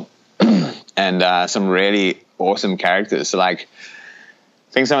people, and some really awesome characters. So like, I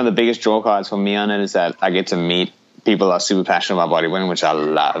think some of the biggest draw cards for me on it is that I get to meet people that are super passionate about bodyboarding, which I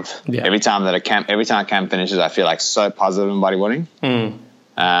love. Yeah. Every time a camp finishes, I feel like so positive in bodyboarding.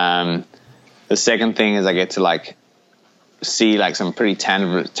 The second thing is I get to like see like some pretty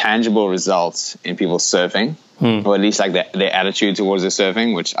tangible results in people surfing, or at least like their attitude towards their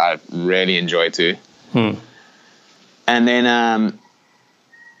surfing, which I really enjoy too. And then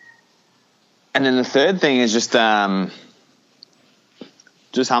the third thing is just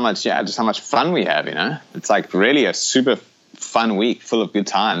how much fun we have, It's like really a super fun week full of good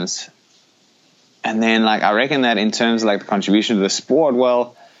times. And then like, I reckon that in terms of like the contribution to the sport,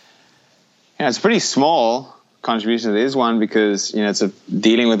 well, it's pretty small contribution. There is one because, it's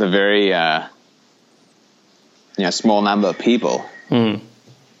dealing with a very, small number of people.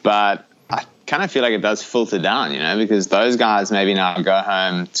 But I kind of feel like it does filter down, because those guys maybe now go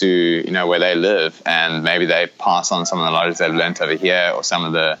home to, where they live, and maybe they pass on some of the knowledge they've learned over here, or some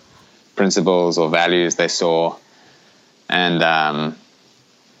of the principles or values they saw. And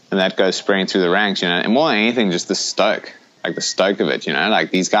that goes spreading through the ranks, and more than anything, just the stoke of it,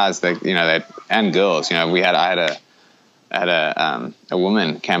 like these guys, they and girls, I had a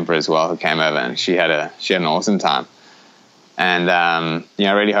woman camper as well who came over, and she had an awesome time. And, I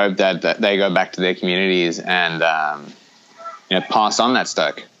really hope that they go back to their communities and, pass on that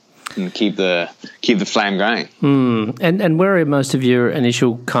stoke and keep the flame going. And where are most of your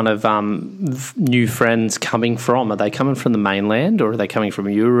initial kind of new friends coming from? Are they coming from the mainland, or are they coming from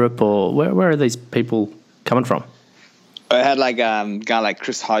Europe, or where are these people coming from? I had like a guy like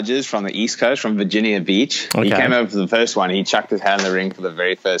Chris Hodges from the East Coast, from Virginia Beach. Okay. He came over for the first one. He chucked his hat in the ring for the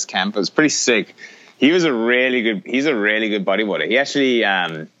very first camp. It was pretty sick. He's a really good bodyboarder. He actually,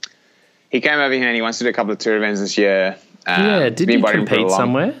 he came over here and he wants to do a couple of tour events this year. Did he compete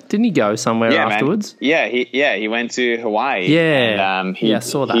somewhere? Didn't he go somewhere afterwards? Man. He went to Hawaii. Yeah, and, I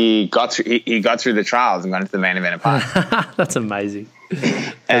saw that. He got through the trials and got into the main event of Park. That's amazing.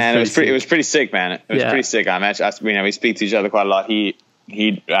 And it was pretty sick, man. It was pretty sick. We speak to each other quite a lot. He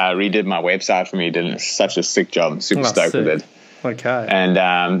redid my website for me. He did such a sick job. I'm super stoked with it. Okay.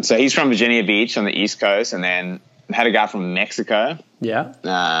 And so he's from Virginia Beach on the East Coast, and then had a guy from Mexico. Yeah.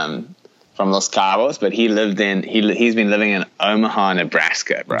 From Los Cabos, but he's been living in Omaha,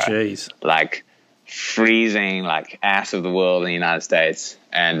 Nebraska, bro. Jeez. Like freezing, like ass of the world in the United States.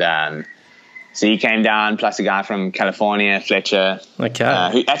 And so he came down, plus a guy from California, Fletcher.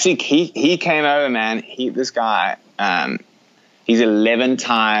 Okay. He came over, man. This guy, he's 11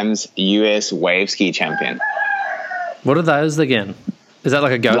 times US wave ski champion. What are those again? Is that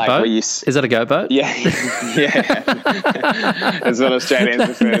like a goat boat? Is that a goat boat? Yeah. That's what Australians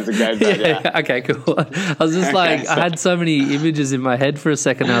refer to as a goat boat, yeah. Okay, cool. I was just like, I had so many images in my head for a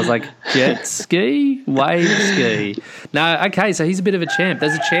second. I was like, jet ski, wave ski. No, okay, so he's a bit of a champ.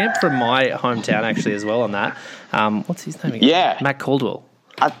 There's a champ from my hometown actually as well on that. What's his name again? Yeah. Matt Caldwell.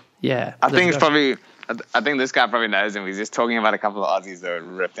 I think this guy probably knows him. He's just talking about a couple of Aussies that are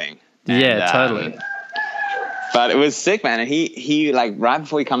ripping. Totally. But it was sick, man. And he like right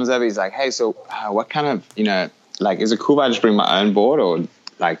before he comes over, he's like, hey, so what kind of, is it cool if I just bring my own board, or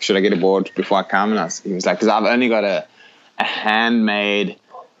like, should I get a board before I come? And he was like, because I've only got a handmade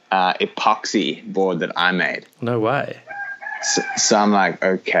epoxy board that I made. No way. So I'm like,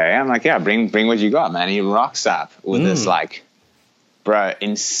 okay. I'm like, yeah, bring what you got, man. He rocks up with this like, bro,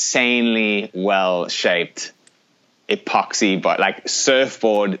 insanely well-shaped epoxy, but like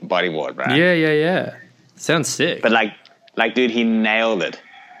surfboard bodyboard, bro. Yeah. Sounds sick. But like, dude, he nailed it.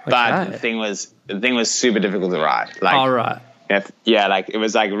 Okay. But the thing was super difficult to ride. Like, all right. Yeah, like it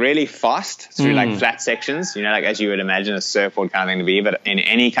was like really fast through like flat sections, like as you would imagine a surfboard kind of thing to be. But in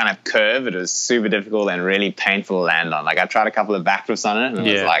any kind of curve, it was super difficult and really painful to land on. Like I tried a couple of backflips on it, and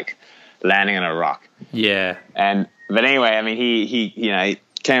it was like landing on a rock. Yeah. But anyway, I mean, he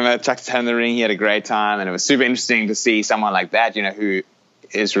came out, chucked his head in the ring. He had a great time, and it was super interesting to see someone like that, you know, who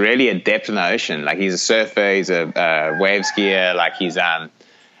is really adept in the ocean. Like, he's a surfer, he's a wave skier, like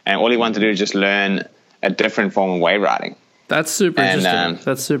and all he wanted to do is just learn a different form of wave riding. That's super interesting.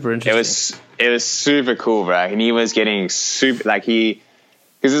 That's super interesting. It was super cool, bro. And he was getting super, like, because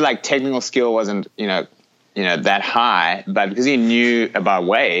his like technical skill wasn't, you know, that high, but because he knew about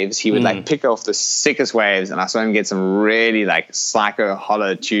waves, he would like pick off the sickest waves, and I saw him get some really like psycho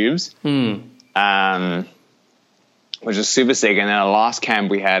hollow tubes, which was super sick. And then at last camp,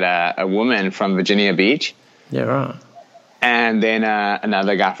 we had a woman from Virginia Beach. Yeah, right. And then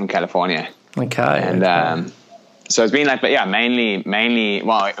another guy from California. Okay. And so it's been like, but yeah, mainly,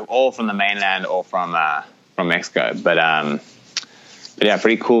 well, all from the mainland or from Mexico, but yeah,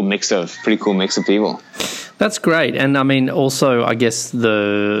 pretty cool mix of people. That's great. And I mean, also, I guess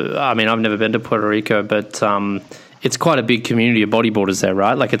I've never been to Puerto Rico, but it's quite a big community of bodyboarders there,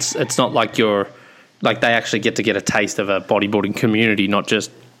 right? Like, it's not like they actually get a taste of a bodyboarding community, not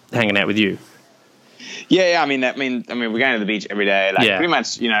just hanging out with you. Yeah. I mean, we're going to the beach every day. Like, pretty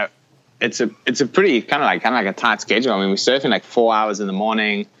much, you know, it's a pretty kind of like a tight schedule. I mean, we're surfing like 4 hours in the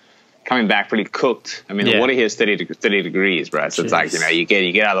morning, coming back pretty cooked. I mean, the water here is 30 degrees, bro. So it's like, you know, you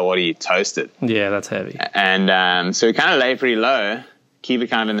get out of the water, you toast it. Yeah, that's heavy. And so we kind of lay pretty low, keep it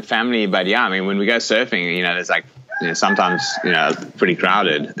kind of in the family. But yeah, I mean, when we go surfing, you know, there's like, you know, sometimes, you know, pretty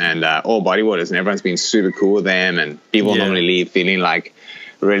crowded, and all bodyboarders, and everyone's been super cool with them, and people normally leave feeling like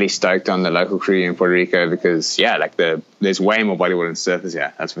really stoked on the local crew in Puerto Rico because, yeah, like there's way more bodyboarding surfers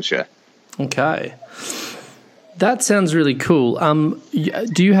here, that's for sure. Okay. That sounds really cool.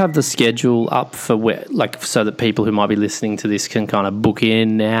 Do you have the schedule up for where, like, so that people who might be listening to this can kind of book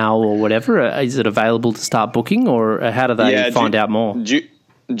in now or whatever? Is it available to start booking, or how do they find out more?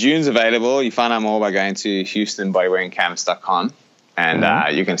 June's available. You find out more by going to HoustonBodyboardingCamps.com,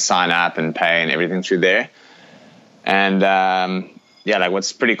 and you can sign up and pay and everything through there. And like,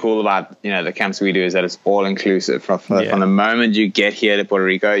 what's pretty cool about, you know, the camps we do is that it's all inclusive. From the moment you get here to Puerto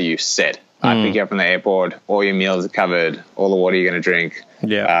Rico, you're set. I pick you up from the airport. All your meals are covered. All the water you're going to drink.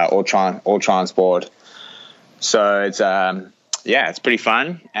 Yeah. All transport. So it's it's pretty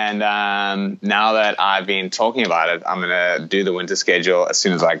fun. And now that I've been talking about it, I'm going to do the winter schedule as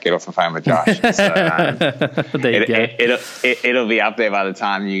soon as I get off the phone with Josh. So it'll be up there by the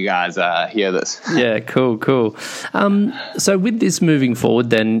time you guys hear this. Yeah, cool. So with this moving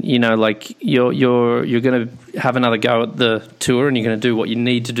forward, then, you know, like you're going to have another go at the tour, and you're going to do what you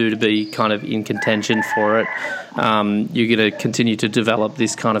need to do to be kind of in contention for it. You're going to continue to develop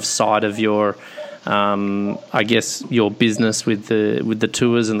this kind of side of your I guess your business with the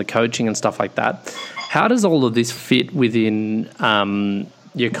tours and the coaching and stuff like that. How does all of this fit within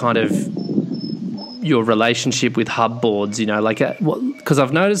your kind of your relationship with hub boards? You know, like, because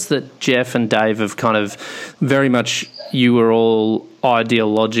I've noticed that Jeff and Dave have kind of very much, you were all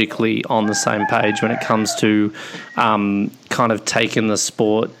ideologically on the same page when it comes to kind of taking the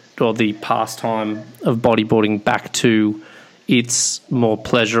sport or the pastime of bodyboarding back to it's more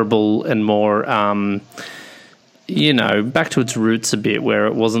pleasurable and more, you know, back to its roots a bit, where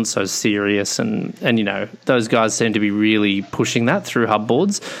it wasn't so serious. And you know, those guys seem to be really pushing that through hub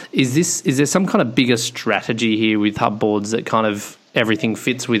boards. Is there some kind of bigger strategy here with hub boards that kind of everything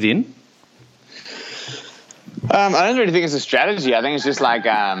fits within? I don't really think it's a strategy. I think it's just like,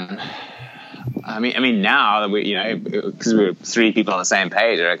 I mean, now that we, you know, because we're three people on the same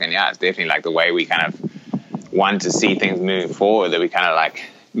page, I reckon, it's definitely like the way we kind of want to see things moving forward, that we kind of like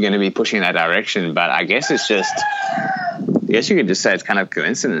going to be pushing in that direction. But I guess it's just, I guess you could just say it's kind of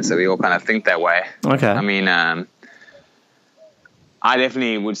coincidence that we all kind of think that way. Okay. I mean, I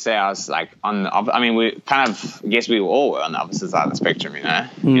definitely would say I was like we kind of, I guess we all were on the opposite side of the spectrum, you know.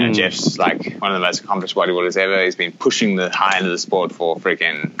 You know, Jeff's like one of the most accomplished bodybuilders ever. He's been pushing the high end of the sport for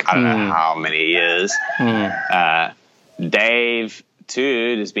freaking, I don't know how many years. Dave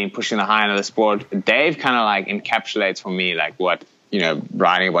too has been pushing the high end of the sport. Dave kind of like encapsulates for me like what, you know,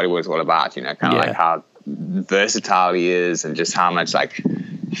 riding a bodyboard is all about, you know, kind of like how versatile he is, and just how much like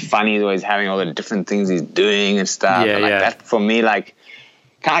fun he's always having, all the different things he's doing and stuff. And like that for me, like,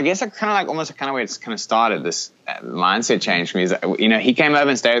 I guess like kind of like almost kind of where it's kind of started, this mindset change for me is that, you know, he came over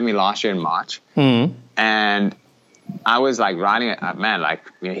and stayed with me last year in March, and I was like riding it, man, like,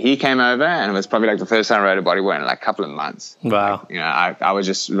 you know, he came over and it was probably like the first time I rode a bodyboard in like a couple of months. Wow. Like, you know, I was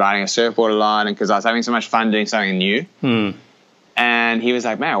just riding a surfboard a lot, and because I was having so much fun doing something new. And he was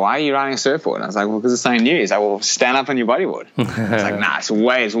like, man, why are you riding a surfboard? And I was like, well, because it's something new. He's like, well, stand up on your bodyboard. I was like, nah, it's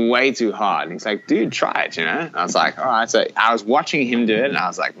way too hard. And he's like, dude, try it, you know? And I was like, all right. So I was watching him do it, and I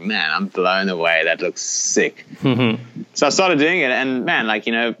was like, man, I'm blown away. That looks sick. So I started doing it, and man, like,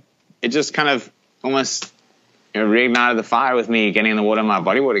 it just kind of almost reignited the fire with me getting in the water in my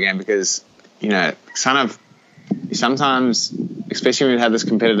bodyboard again, because kind of sometimes, especially when you have this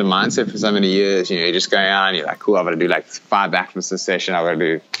competitive mindset for so many years, you're just going out and you're like, cool, I've got to do like 5 backflips a session, I've got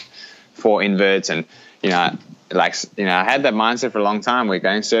to do 4 inverts, and I had that mindset for a long time where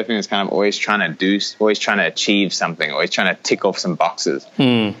going surfing is kind of always trying to achieve something, always trying to tick off some boxes.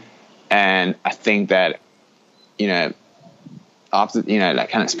 And I think that after like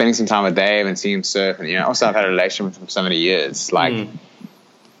kind of spending some time with Dave and seeing him surf, and also I've had a relationship with him for so many years, like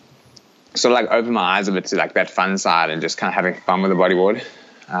sort of like opened my eyes a bit to like that fun side and just kind of having fun with the bodyboard.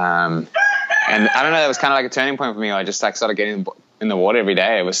 And I don't know, that was kind of like a turning point for me. I just like started getting in the water every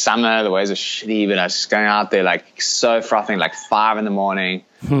day. It was summer, the waves were shitty, but I was just going out there like so frothing, like 5 a.m.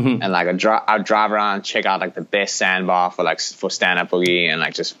 and like I'd drive around, check out like the best sandbar for stand-up boogie, and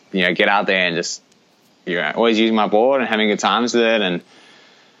like just get out there and just always using my board and having good times with it,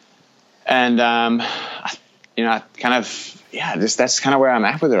 and I kind of that's kind of where I'm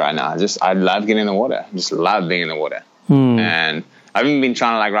at with it right now. I love getting in the water. I just love being in the water. And I've even been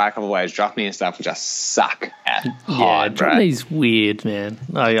trying to like ride a couple of waves, drop me and stuff, which I suck at hard, bro. Drop me's weird, man.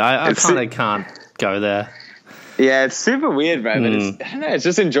 I kind of can't go there. Yeah, it's super weird, bro. But I don't know, it's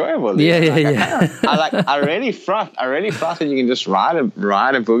just enjoyable. I really froth that you can just ride a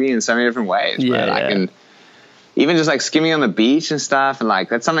boogie in so many different ways, bro. And even just like skimming on the beach and stuff, and like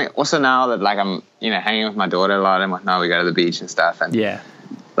that's something also now that like I'm hanging with my daughter a lot and whatnot. We go to the beach and stuff, and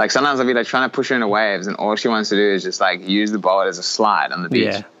like sometimes I'll be like trying to push her into waves, and all she wants to do is just like use the board as a slide on the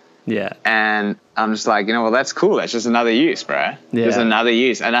beach. Yeah. And I'm just like, well, that's cool. That's just another use, bro. Just another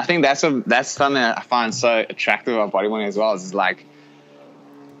use. And I think that's something that I find so attractive about bodyboarding as well. Is like,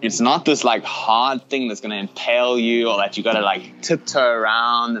 it's not this like hard thing that's going to impale you, or that you got to like tiptoe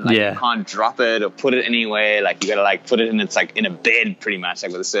around and like you can't drop it or put it anywhere. Like you got to like put it in, it's like in a bed pretty much,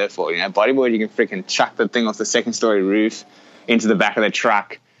 like with a surfboard. Bodyboard, you can freaking chuck the thing off the 2nd-story roof into the back of the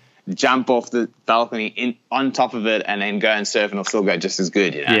truck, jump off the balcony on top of it, and then go and surf, and it'll still go just as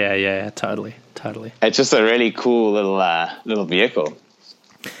good. Yeah, totally. It's just a really cool little vehicle.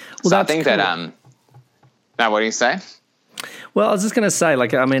 Well, so I think cool. That now, what do you say? Well, I was just going to say,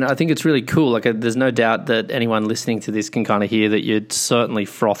 like, I mean, I think it's really cool. Like, there's no doubt that anyone listening to this can kind of hear that you're certainly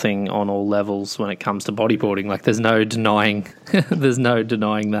frothing on all levels when it comes to bodyboarding. Like, there's no denying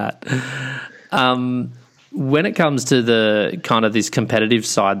that. When it comes to the kind of this competitive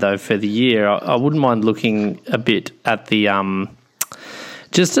side, though, for the year, I wouldn't mind looking a bit at the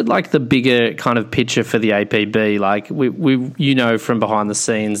just at like the bigger kind of picture for the APB. Like we from behind the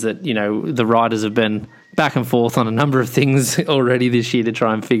scenes that the riders have been back and forth on a number of things already this year to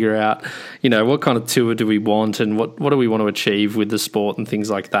try and figure out what kind of tour do we want, and what do we want to achieve with the sport and things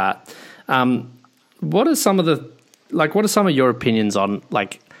like that. What are some of your opinions on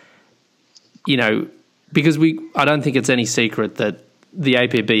because I don't think it's any secret that the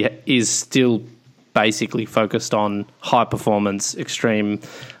APB is still basically focused on high performance, extreme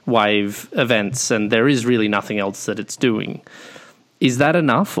wave events, and there is really nothing else that it's doing. Is that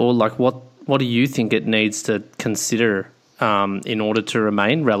enough, or like what do you think it needs to consider in order to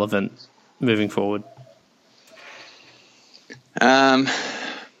remain relevant moving forward? There's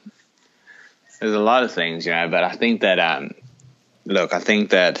a lot of things, but I think that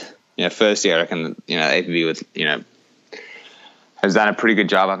firstly, I reckon, APB has done a pretty good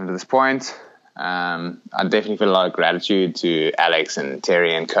job up until this point. I definitely feel a lot of gratitude to Alex and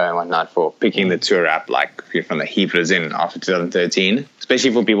Terry and Co and whatnot for picking the tour up, like from the heap it was in after 2013,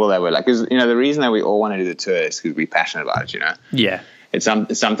 especially for people that were like, because, the reason that we all want to do the tour is because we're passionate about it, Yeah. It's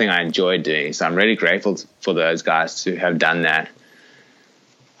something I enjoy doing. So I'm really grateful for those guys to have done that.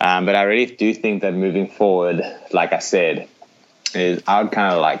 But I really do think that moving forward, like I said, I would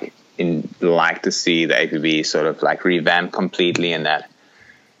kind of like to see the APB sort of like revamped completely, in that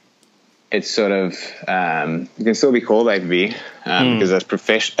it's sort of you can still be called APB because as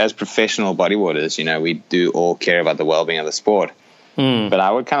professional bodyboarders, we do all care about the well-being of the sport. But I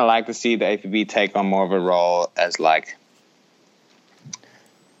would kind of like to see the APB take on more of a role as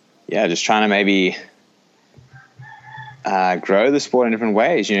just trying to maybe grow the sport in different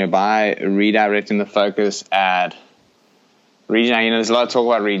ways, by redirecting the focus at region. There's a lot of talk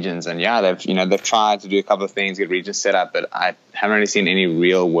about regions, and they've tried to do a couple of things, get regions set up, but I haven't really seen any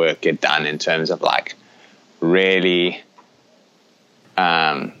real work get done in terms of really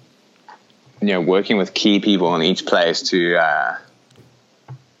working with key people in each place to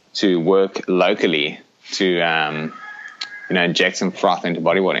work locally to inject some froth into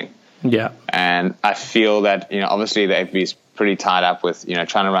bodyboarding. Yeah. And I feel that obviously the APB is pretty tied up with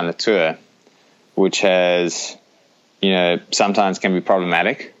trying to run the tour, which has sometimes can be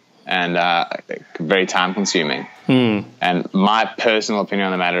problematic and very time consuming. And my personal opinion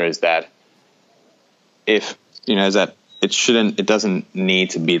on the matter is that it doesn't need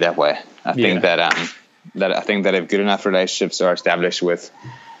to be that way. I think that if good enough relationships are established with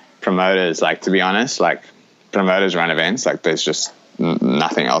promoters, like, to be honest, like, promoters run events, like, there's just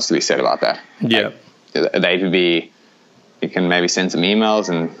nothing else to be said about that. Yeah. Like, the APB, you can maybe send some emails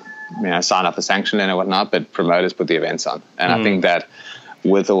and sign up a sanction and whatnot, but promoters put the events on. And I think that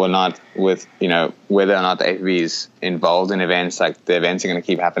whether or not the APB is involved in events, like, the events are going to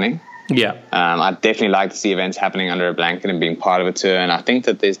keep happening. Yeah. I'd definitely like to see events happening under a blanket and being part of a tour. And I think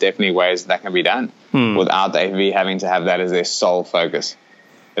that there's definitely ways that can be done without the APB having to have that as their sole focus.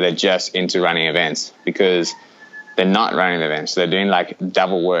 They're just into running events because they're not running events. They're doing, like,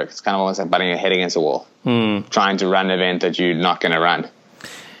 double work. It's kind of almost like butting your head against a wall, trying to run an event that you're not going to run.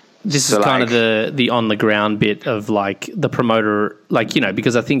 This is kind of the on the ground bit of, like, the promoter, like,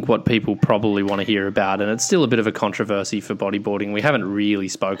 because I think what people probably want to hear about, and it's still a bit of a controversy for bodyboarding. We haven't really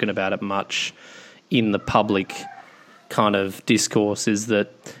spoken about it much in the public kind of discourse, is that,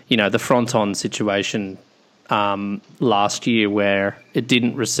 the Fronton situation last year where it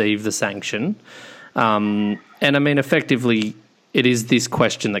didn't receive the sanction. And I mean, effectively, it is this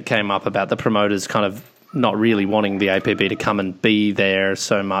question that came up about the promoters kind of not really wanting the APB to come and be there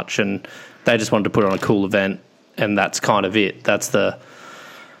so much, and they just wanted to put on a cool event, and that's kind of it. That's they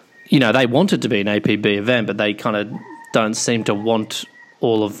want it to be an APB event, but they kind of don't seem to want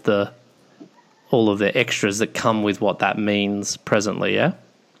all of the extras that come with what that means presently.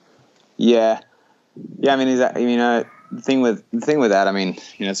 Yeah. I mean, the thing with that, I mean,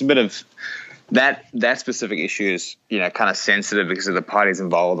 it's a bit of that specific issue is, kind of sensitive because of the parties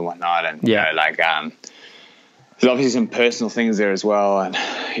involved and whatnot. And, there's obviously some personal things there as well. And,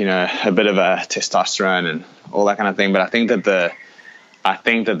 a bit of a testosterone and all that kind of thing. But I think that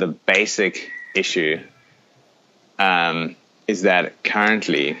the basic issue, is that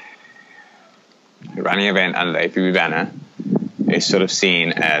currently running an event under the APB banner is sort of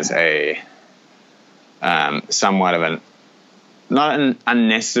seen as a, somewhat of not an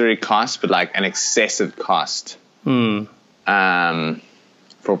unnecessary cost, but like an excessive cost for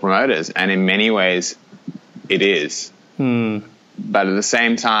promoters. And in many ways, it is. But at the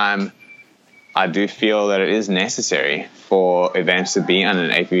same time, I do feel that it is necessary for events to be under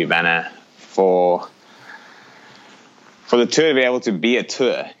an APB banner for the tour to be able to be a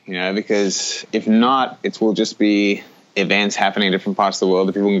tour, because if not, it will just be events happening in different parts of the world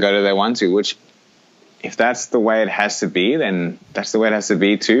that people can go to they want to, which, if that's the way it has to be, then that's the way it has to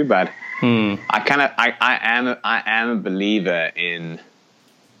be too. But I am a believer in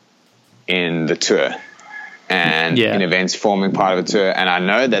the tour and in events forming part of a tour. And I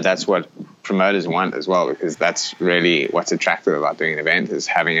know that that's what promoters want as well, because that's really what's attractive about doing an event, is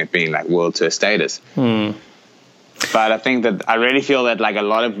having it being like world tour status. But I think that I really feel that, like, a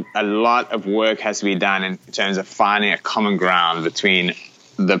lot of work has to be done in terms of finding a common ground between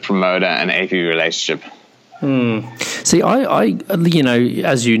the promoter and APB relationship. See, I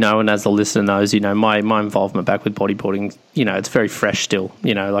as you know, and as the listener knows, my involvement back with bodyboarding, it's very fresh still.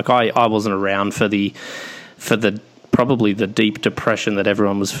 Like I wasn't around for the probably the deep depression that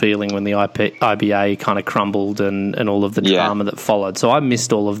everyone was feeling when the IBA kind of crumbled and all of the drama that followed. So I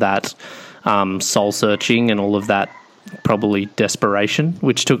missed all of that soul searching and all of that probably desperation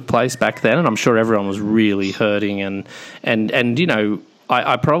which took place back then, and I'm sure everyone was really hurting and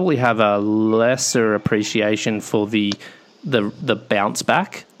I probably have a lesser appreciation for the bounce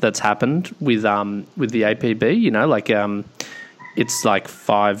back that's happened with the APB. It's like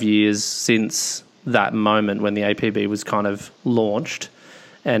 5 years since that moment when the APB was kind of launched,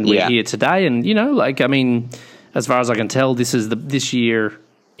 and we're here today. And as far as I can tell, this year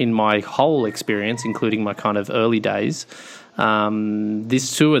in my whole experience, including my kind of early days,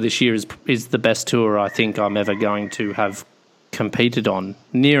 this tour this year is the best tour I think I'm ever going to have competed on,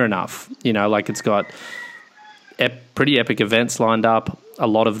 near enough. It's got pretty epic events lined up, a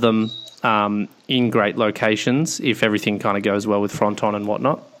lot of them in great locations, if everything kind of goes well with Fronton and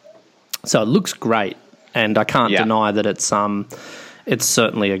whatnot. So it looks great, and I can't deny that it's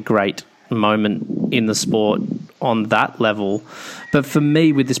certainly a great moment in the sport on that level. But for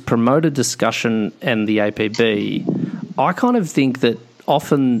me, with this promoter discussion and the APB, I kind of think that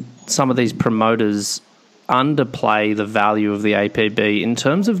often some of these promoters underplay the value of the APB in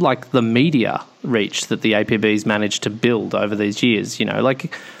terms of like the media reach that the APB's managed to build over these years.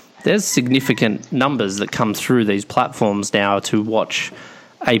 There's significant numbers that come through these platforms now to watch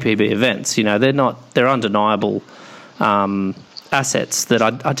APB events. They're undeniable assets that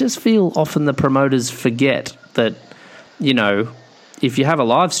I just feel often the promoters forget that if you have a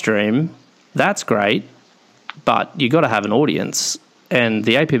live stream, that's great, but you got to have an audience. And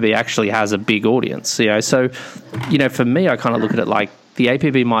the APB actually has a big audience. So, for me, I kind of look at it like the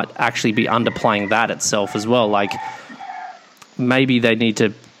APB might actually be underplaying that itself as well. Like, maybe they need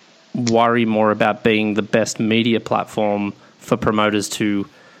to worry more about being the best media platform for promoters to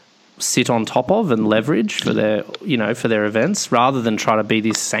sit on top of and leverage for their events, rather than try to be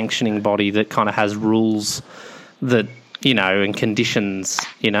this sanctioning body that kind of has rules that, and conditions,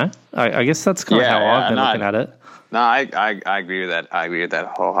 I guess that's kind of how I've been looking at it. No, I agree with that. I agree with that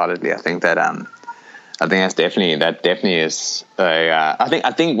wholeheartedly. I think that that's definitely is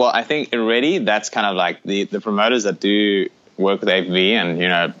I think already that's kind of like the promoters that do work with APV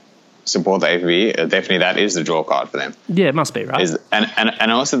and support the APV, definitely that is the draw card for them. Yeah, it must be, right?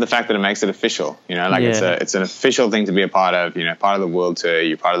 And also the fact that it makes it official. It's an official thing to be a part of. Part of the world tour.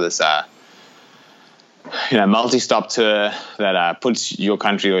 You're part of this multi-stop tour that puts your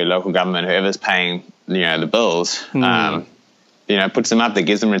country or your local government, whoever's paying the bills, puts them up, that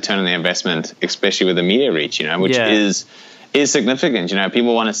gives them return on their investment, especially with the media reach, which is significant.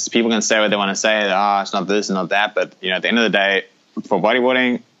 People can say what they want to say, it's not this and not that, but at the end of the day, for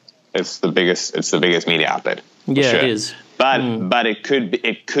bodyboarding, it's the biggest media outlet. Yeah, sure. It is. But it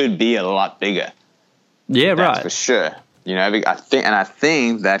could be a lot bigger. Yeah, that's right. for sure. I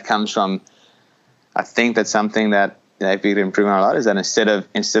think that comes from. I think that's something that if we could improve on a lot, is that instead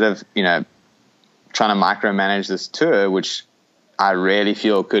of trying to micromanage this tour, which I really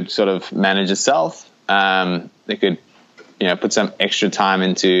feel could sort of manage itself, they could put some extra time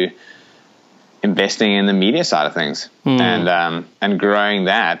into investing in the media side of things and growing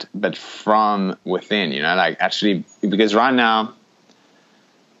that, but from within. Actually, because right now,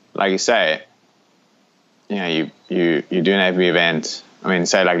 like you say, you do an APV event. I mean,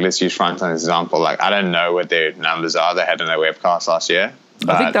 say let's use Fronton as an example. I don't know what their numbers are. They had on their webcast last year.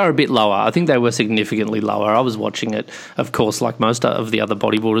 I think they were a bit lower. I think they were significantly lower. I was watching it, of course, like most of the other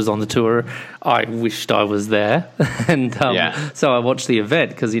bodyboarders on the tour. I wished I was there. And so I watched the event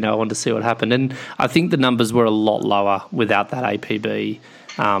because, I wanted to see what happened. And I think the numbers were a lot lower without that APB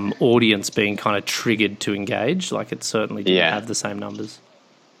audience being kind of triggered to engage. It certainly didn't have the same numbers.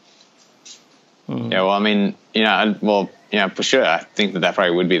 Yeah, well, I mean, for sure, I think that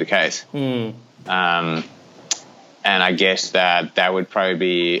probably would be the case. And I guess that would probably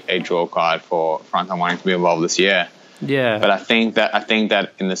be a draw card for Fronton wanting to be involved this year. Yeah. But I think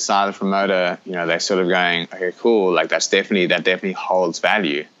that in the side of the promoter, they're sort of going, okay, cool, that definitely holds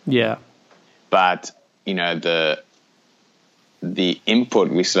value. Yeah. But the input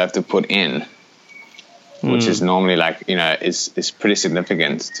we still have to put in, which is normally is pretty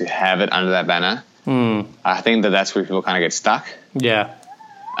significant to have it under that banner. I think that's where people kind of get stuck. Yeah.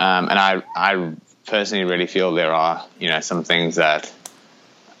 And I personally really feel there are some things that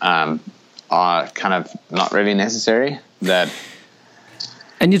are kind of not really necessary. And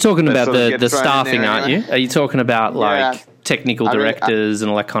you're talking about the staffing, aren't you? Are you talking about technical directors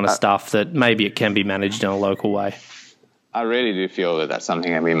and all that kind of stuff that maybe it can be managed in a local way? I really do feel that that's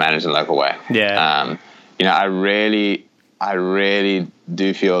something that can be managed in a local way. Yeah. I really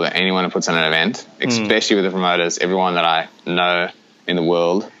do feel that anyone who puts on an event, especially with the promoters, everyone that I know in the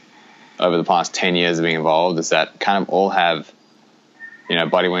world over the past 10 years of being involved, is that kind of all have,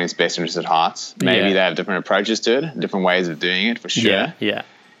 bodyboarding's best interest at heart. Maybe they have different approaches to it, different ways of doing it, for sure. Yeah.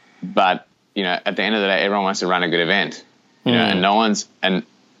 But, at the end of the day, everyone wants to run a good event. And no one's,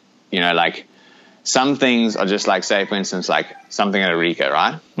 some things are just say, for instance, something at Eureka,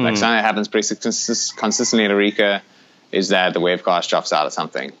 right? Something that happens pretty consistently at Eureka is that the webcast drops out of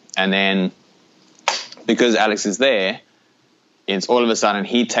something. And then because Alex is there, it's all of a sudden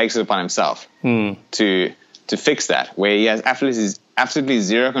he takes it upon himself to fix that, where he has absolutely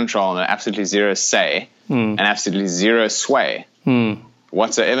zero control and absolutely zero say and absolutely zero sway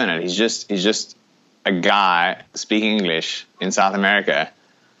whatsoever in it. He's just a guy speaking English in South America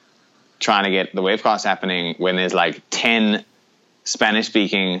trying to get the webcast happening when there's 10 Spanish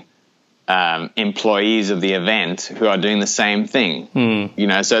speaking employees of the event who are doing the same thing.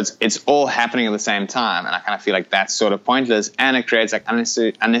 So it's all happening at the same time, and I kind of feel that's sort of pointless, and it creates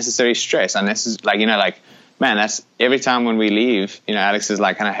unnecessary stress. Man, that's every time when we leave, Alex is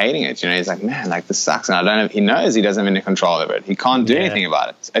kind of hating it. He's man, this sucks, and I don't know. He knows he doesn't have any control over it. He can't do anything about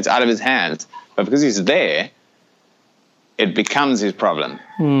it. It's out of his hands. But because he's there, it becomes his problem.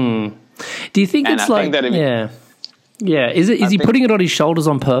 Do you think it's Yeah. Is he putting it on his shoulders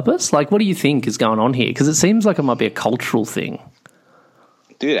on purpose? What do you think is going on here? Because it seems like it might be a cultural thing.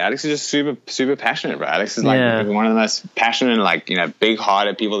 Dude, Alex is just super, super passionate, bro. Alex is one of the most passionate and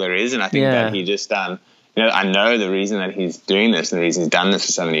big-hearted people there is. And I think that he just, I know the reason that he's doing this and the reason he's done this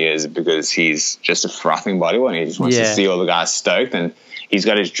for so many years is because he's just a frothing bodyboarder and he just wants to see all the guys stoked, and he's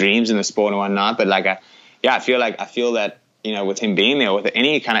got his dreams in the sport and whatnot. But I feel that, with him being there, with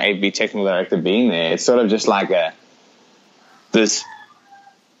any kind of AV technical director being there, it's sort of just like this,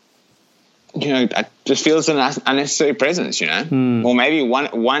 it just feels an unnecessary presence, or maybe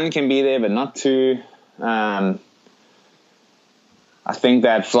one can be there, but not two. I think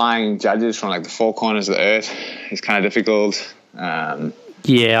that flying judges from the four corners of the earth is kind of difficult. I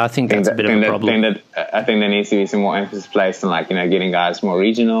think that's a bit of a problem. I think there needs to be some more emphasis placed on getting guys more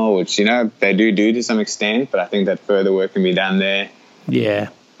regional, which they do to some extent, but I think that further work can be done there. Yeah.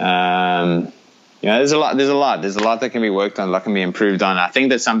 There's a lot that can be worked on, a lot can be improved on. I think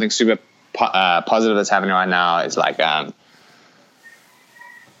that something super positive that's happening right now is I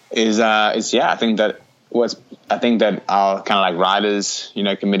think that our kind of riders,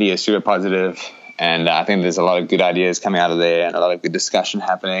 committee is super positive, and I think there's a lot of good ideas coming out of there and a lot of good discussion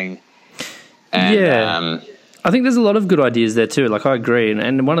happening. And, I think there's a lot of good ideas there too. I agree.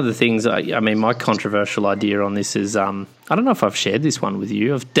 And one of the things, my controversial idea on this is, I don't know if I've shared this one with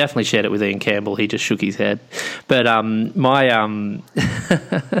you. I've definitely shared it with Ian Campbell. He just shook his head. But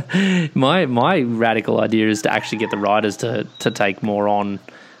my radical idea is to actually get the riders to take more on,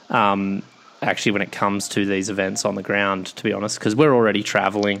 actually, when it comes to these events on the ground, to be honest, because we're already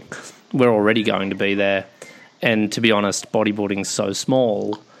traveling. We're already going to be there. And to be honest, bodyboarding's so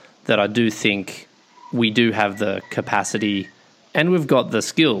small that I do think we do have the capacity and we've got the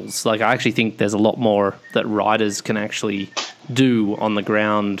skills. I actually think there's a lot more that riders can actually do on the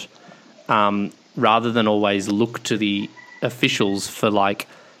ground, rather than always look to the officials for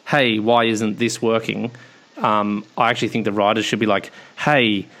hey, why isn't this working? I actually think the riders should be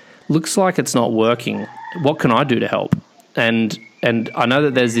hey, looks like it's not working. What can I do to help? And I know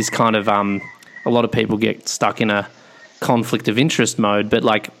that there's this kind of a lot of people get stuck in a conflict of interest mode, but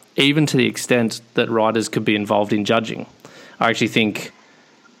even to the extent that riders could be involved in judging, I actually think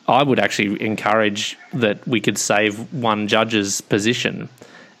I would actually encourage that we could save one judge's position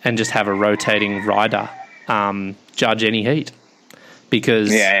and just have a rotating rider judge any heat.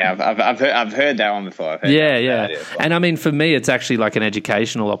 Because I've heard that one before. And for me, it's actually an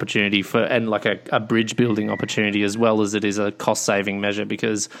educational opportunity and a bridge building opportunity, as well as it is a cost saving measure.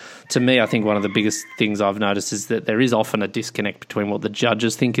 Because to me, I think one of the biggest things I've noticed is that there is often a disconnect between what the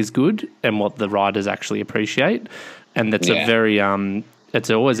judges think is good and what the riders actually appreciate, and that's a very it's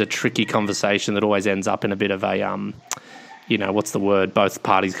always a tricky conversation that always ends up in a bit of a what's the word? Both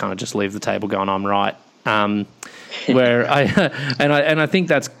parties kind of just leave the table going, "I'm right." Where I think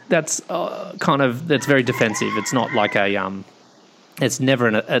that's very defensive. It's not it's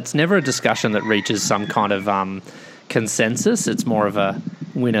never a discussion that reaches some kind of consensus. It's more of a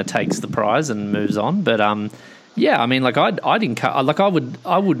winner takes the prize and moves on. But I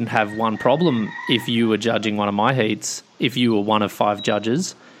wouldn't have one problem if you were judging one of my heats if you were one of 5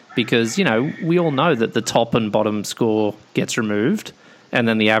 judges, because we all know that the top and bottom score gets removed, and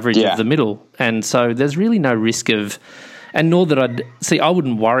then the average of the middle. And so there's really no risk of, and nor that I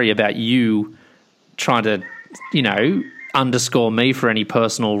wouldn't worry about you trying to, underscore me for any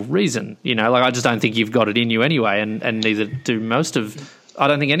personal reason. I just don't think you've got it in you anyway, and neither do I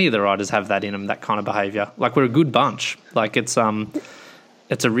don't think any of the riders have that in them, that kind of behaviour. We're a good bunch. It's a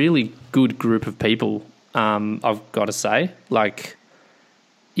really good group of people, I've got to say.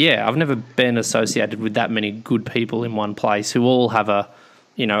 I've never been associated with that many good people in one place who all have a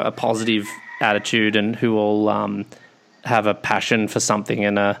positive attitude and who all have a passion for something,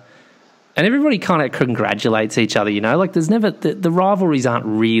 and everybody kind of congratulates each other. There's never the rivalries aren't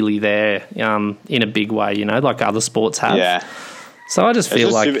really there in a big way. Like other sports have. Yeah. So I just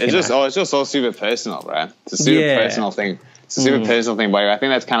feel it's just all super personal, bro. It's a super personal thing. It's a super personal thing, but I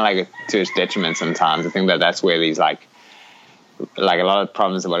think that's kind of to its detriment sometimes. I think that's where these a lot of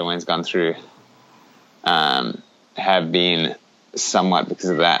problems that everyone's gone through have been somewhat because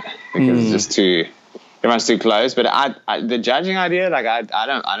of that, because it's just everyone's too close. But the judging idea, I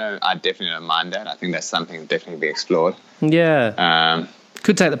definitely don't mind that. I think that's something that definitely be explored. Yeah.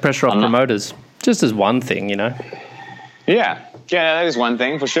 Could take the pressure off promoters, just as one thing, Yeah, that is one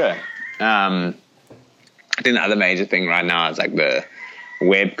thing for sure. I think the other major thing right now is the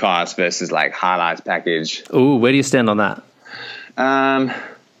webcast versus highlights package. Ooh, where do you stand on that? I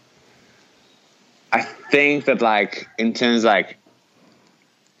think that in terms of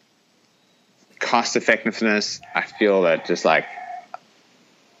cost effectiveness, I feel that just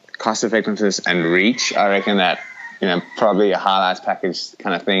cost effectiveness and reach, I reckon that probably a highlights package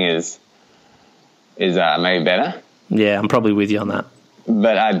kind of thing is maybe better. Yeah, I'm probably with you on that.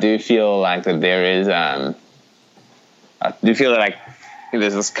 but I do feel like that there is, I do feel like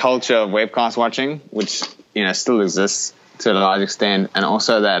there's this culture of webcast watching, which, still exists to a large extent. And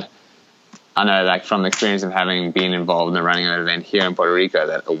also that I know, like, from the experience of having been involved in running an event here in Puerto Rico,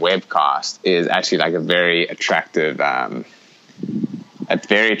 that a webcast is actually like a very attractive, it's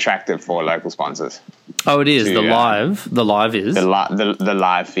very attractive for local sponsors. Oh, it is. The live is? The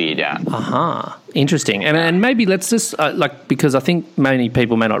live feed, yeah. Interesting. And maybe let's just, because I think many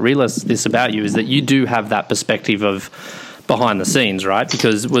people may not realise this about you, is that you do have that perspective of behind the scenes, right?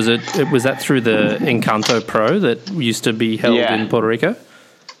 Because was that through the Encanto Pro that used to be held in Puerto Rico?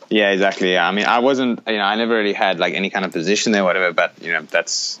 Yeah, exactly. Yeah. I mean, I wasn't, I never really had like any kind of position there, whatever, but,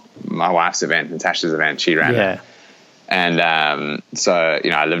 that's my wife's event, Natasha's event. She ran it. And so,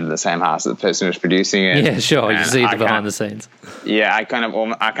 I lived in the same house as the person who was producing it. Yeah, sure. You see the behind the scenes. Yeah, I kind of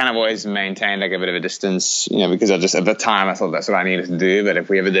always maintained like a bit of a distance, because at the time I thought that's what I needed to do. But if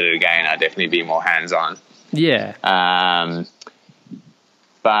we ever did it again, I'd definitely be more hands-on. Yeah.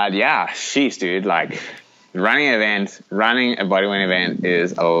 But yeah, sheesh, dude, like running a bodyweight event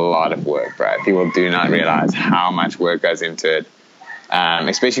is a lot of work, bro. People do not realize how much work goes into it.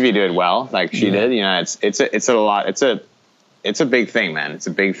 Especially if you do it well, like she did, it's a lot. It's a big thing, man. It's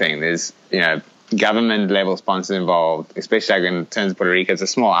a big thing. There's, government level sponsors involved, especially like in terms of Puerto Rico. It's a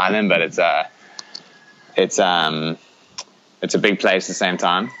small island, but it's a big place at the same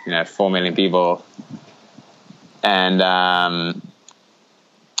time. 4 million people, and man,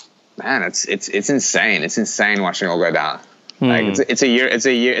 it's insane. It's insane watching it all go down. Like it's a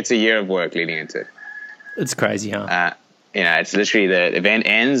year of work leading into it. It's crazy, huh? It's literally the event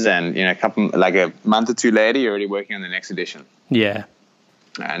ends, and a month or two later, you're already working on the next edition. Yeah,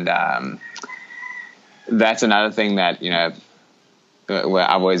 and that's another thing that where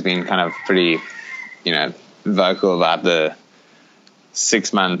I've always been kind of pretty, vocal about the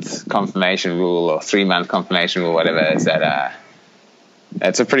 6-month confirmation rule or 3-month confirmation rule, whatever. Is that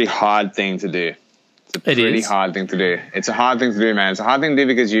it's a pretty hard thing to do. It's a pretty hard thing to do. It's a hard thing to do, man. It's a hard thing to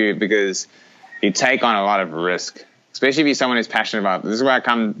do because you take on a lot of risk. Especially if you're someone who's passionate about, this is where I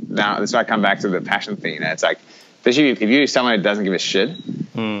come back to the passion thing. It's like, especially if you're someone who doesn't give a shit,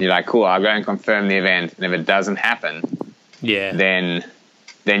 you're like, cool, I'll go and confirm the event. And if it doesn't happen, then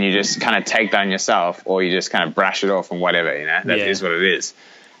you just kind of take that on yourself, or you just kind of brush it off and whatever, that is what it is.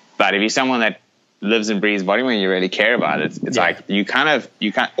 But if you're someone that lives and breathes bodyweight and you really care about it, it's like you can't,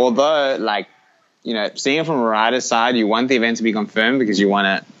 although like, seeing it from a rider's side, you want the event to be confirmed because you want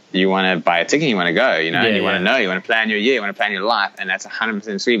to buy a ticket, you want to go, you want to know, you want to plan your year, you want to plan your life, and that's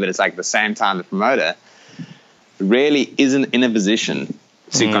 100% sweet. But it's like at the same time, the promoter really isn't in a position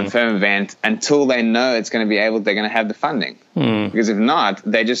to confirm an event until they know they're going to have the funding. Because if not,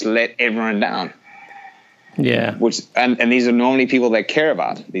 they just let everyone down. Yeah. And these are normally people they care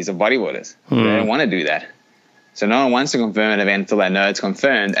about. These are bodybuilders. They don't want to do that. So no one wants to confirm an event until they know it's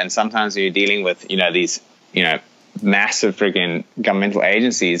confirmed. And sometimes you're dealing with, these, massive freaking governmental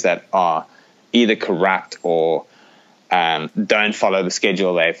agencies that are either corrupt or don't follow the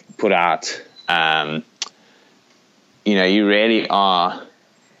schedule they've put out. You really are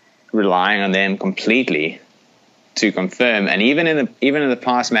relying on them completely to confirm. And even in the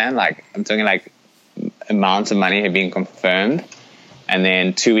past, man, like I'm talking like amounts of money have been confirmed, and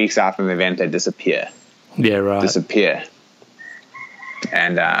then 2 weeks after the event they disappear. Yeah, right. Disappear.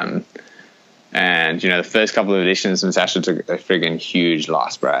 And the first couple of editions, Natasha took a friggin' huge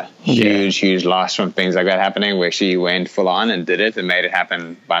loss, bro. Huge loss from things like that happening, where she went full on and did it and made it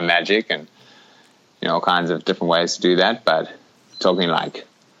happen by magic, and all kinds of different ways to do that. But talking like,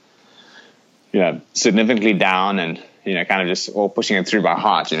 significantly down and kind of just all pushing it through by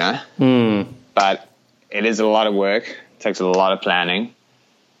heart, But it is a lot of work. It takes a lot of planning,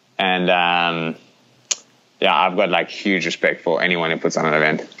 and I've got like huge respect for anyone who puts on an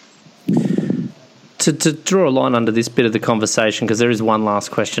event. To draw a line under this bit of the conversation, because there is one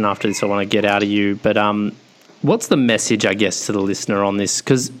last question after this I want to get out of you, but what's the message, I guess, to the listener on this?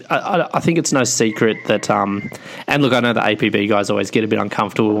 Because I think it's no secret that, and look, I know the APB guys always get a bit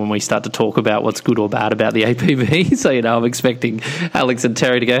uncomfortable when we start to talk about what's good or bad about the APB. So, I'm expecting Alex and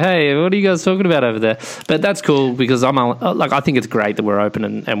Terry to go, hey, what are you guys talking about over there? But that's cool, because I think it's great that we're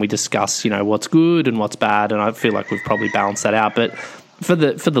open and we discuss, what's good and what's bad, and I feel like we've probably balanced that out. But for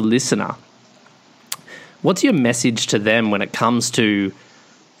the listener, what's your message to them when it comes to,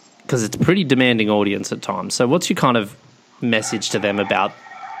 because it's a pretty demanding audience at times, so what's your kind of message to them about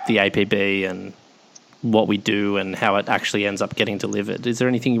the APB and what we do and how it actually ends up getting delivered? Is there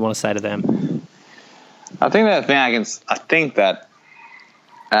anything you want to say to them? I think that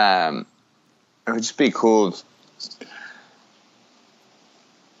it would just be cool.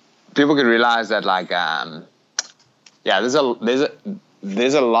 people could realize that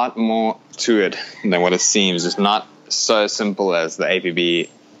there's a lot more to it than what it seems. It's not so simple as the APB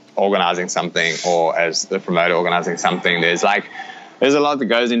organizing something or as the promoter organizing something. There's a lot that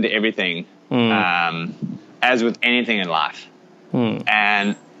goes into everything, as with anything in life.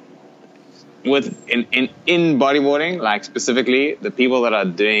 And in bodyboarding, like specifically, the people that are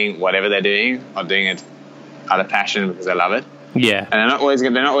doing whatever they're doing are doing it out of passion because they love it. Yeah, and they're not always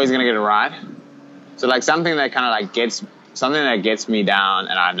going to get it right. So like something that gets me down,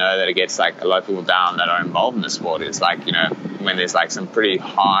 and I know that it gets like a lot of people down that are involved in the sport, is like, you know, when there's like some pretty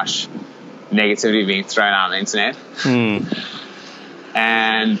harsh negativity being thrown out on the internet.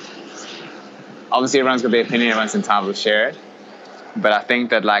 And obviously everyone's got their opinion, everyone's entitled to share it. But I think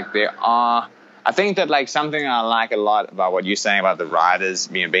that something I like a lot about what you're saying about the riders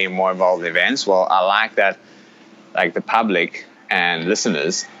being more involved in events. Well, I like that, like the public and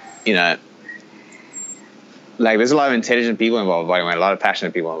listeners, you know, like there's a lot of intelligent people involved, a lot of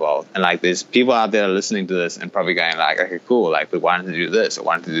passionate people involved. And like there's people out there listening to this and probably going like, okay, cool, like we wanted to do this or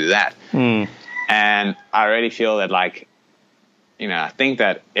wanted to do that. And I really feel that, like, you know, I think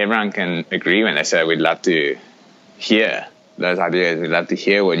that everyone can agree when they say we'd love to hear those ideas. We'd love to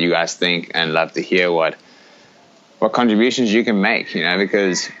hear what you guys think and love to hear what contributions you can make, you know,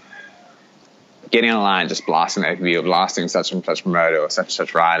 because getting online, just blasting APB or blasting such and such promoter or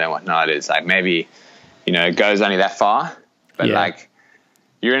such rider and whatnot is like, maybe, you know, it goes only that far. But like,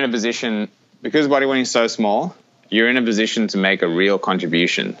 you're in a position, because bodyboarding is so small, you're in a position to make a real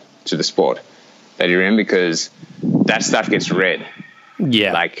contribution to the sport that you're in, because that stuff gets read.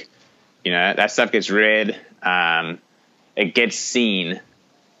 Yeah. Like, you know, that stuff gets read, it gets seen,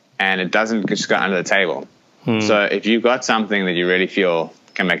 and it doesn't just go under the table. So if you've got something that you really feel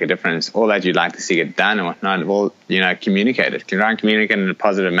can make a difference, or that you'd like to see get done and whatnot, well, you know, communicate it. Try and communicate in a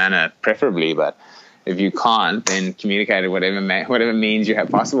positive manner, preferably, but if you can't, then communicate it whatever means you have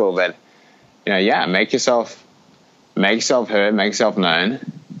possible. But, you know, make yourself heard, make yourself known.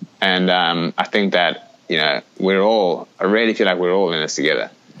 And I think that, you know, I really feel like we're all in this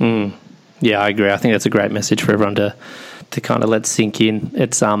together. Yeah, I agree. I think that's a great message for everyone to kind of let sink in.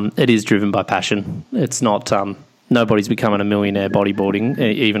 It is driven by passion. It's not nobody's becoming a millionaire bodyboarding,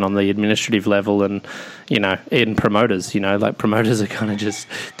 even on the administrative level, and, you know, in promoters, you know, like promoters are kind of just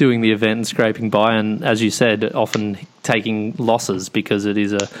doing the event and scraping by, and as you said, often taking losses because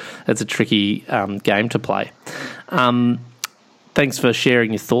it's a tricky game to play. Thanks for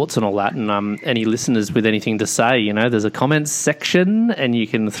sharing your thoughts and all that. And any listeners with anything to say, you know, there's a comments section and you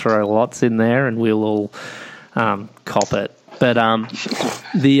can throw lots in there and we'll all cop it. But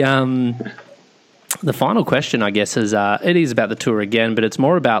the final question, I guess, is it is about the tour again, but it's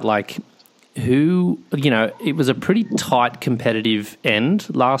more about like who, you know, it was a pretty tight competitive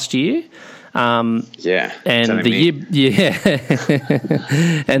end last year. And the year,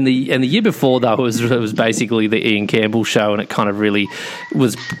 and the year before that it was basically the Ian Campbell show, and it kind of really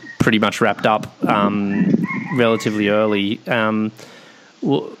was pretty much wrapped up relatively early.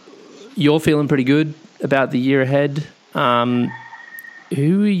 Well, you're feeling pretty good about the year ahead.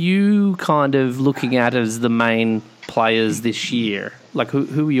 Who are you kind of looking at as the main players this year? Like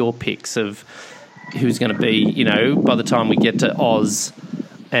who are your picks of who's going to be, you know, by the time we get to Oz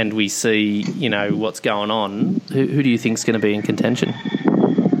and we see, you know, what's going on, who do you think is going to be in contention?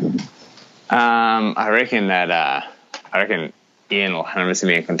 I reckon Ian will 100%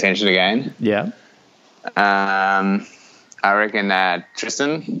 be in contention again. Yeah. I reckon that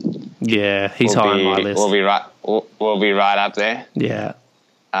Tristan. Yeah, he's high on my list. Will be right up there. Yeah.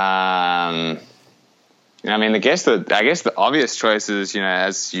 I mean, I guess the obvious choices, you know,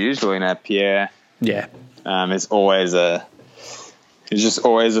 as usual, you know, Pierre. Yeah. He's just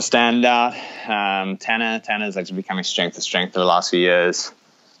always a standout. Tanner's actually becoming strength to strength for the last few years.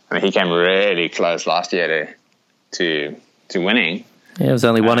 I mean, he came really close last year to winning. Yeah, it was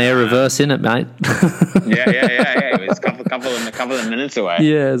only one air reverse in it, mate. Yeah. It was a couple of minutes away.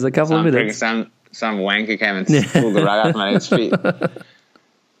 Yeah, it was a couple of minutes. Some wanker came and pulled the rug out from under his feet.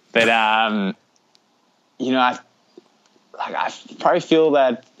 But you know, I probably feel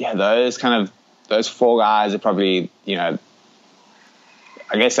that those four guys are probably, you know,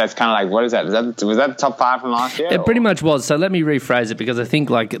 I guess that's kind of like, what is that? Was that the top five from last year? It pretty much was. So let me rephrase it, because I think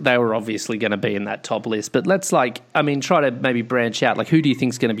like they were obviously going to be in that top list. But let's try to maybe branch out. Like, who do you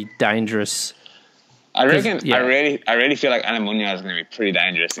think is going to be dangerous? I reckon. Yeah. I really feel like Ana Munoz is going to be pretty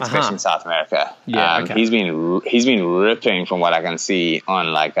dangerous, especially in South America. Yeah, okay. He's been ripping from what I can see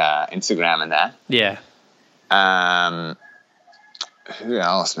on like Instagram and that. Yeah. Who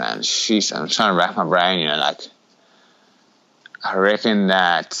else, man? Sheesh, I'm trying to rack my brain. You know, like I reckon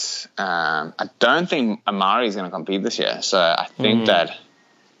that I don't think Amari is going to compete this year, so I think that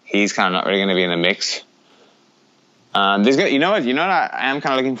he's kind of not really going to be in the mix. You know what I am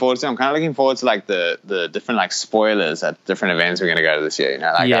kind of looking forward to? I'm kind of looking forward to like the different like spoilers at different events we're going to go to this year. You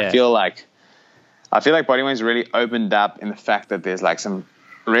know, like I feel like bodyweight's really opened up in the fact that there's like some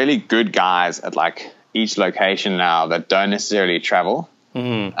really good guys at like each location now that don't necessarily travel,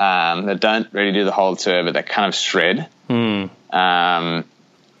 that don't really do the whole tour, but that kind of shred. I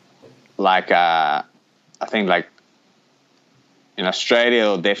think like in Australia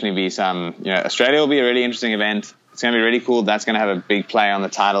will definitely be Australia will be a really interesting event. It's going to be really cool. That's going to have a big play on the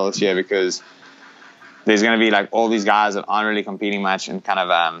title this year because there's going to be like all these guys that aren't really competing much and kind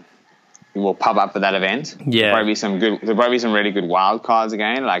of will pop up for that event. Yeah. There'll probably be some really good wild cards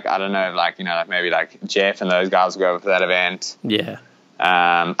again. Like, I don't know, like, maybe like Jeff and those guys will go over for that event. Yeah.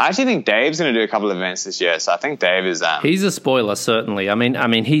 I actually think Dave's going to do a couple of events this year, so I think Dave is. He's a spoiler, certainly. I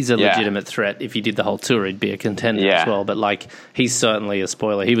mean, he's a legitimate threat. If he did the whole tour, he'd be a contender as well. But like, he's certainly a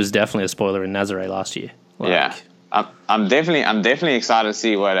spoiler. He was definitely a spoiler in Nazare last year. I'm definitely excited to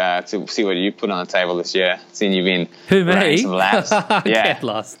see what you put on the table this year. Seeing you've been running some laps. Get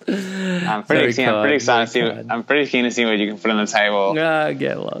lost. I'm pretty excited to see. I'm pretty keen to see what you can put on the table.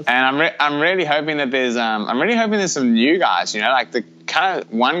 Get lost. And I'm really hoping that there's some new guys. Like the kind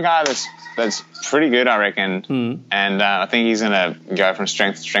of one guy that's pretty good, I reckon. And I think he's gonna go from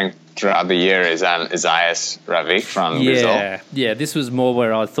strength to strength throughout the year is Isaias Ravik from Brazil. Yeah, this was more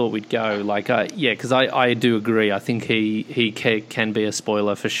where I thought we'd go. Like, because I do agree. I think he can be a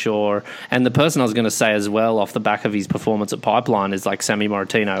spoiler for sure. And the person I was going to say as well, off the back of his performance at Pipeline, is like Sammy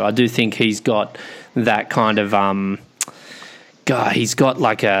Moratino. I do think he's got that kind of he's got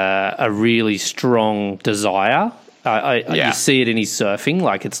like a really strong desire. You see it in his surfing.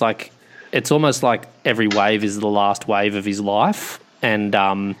 Like it's almost like every wave is the last wave of his life, and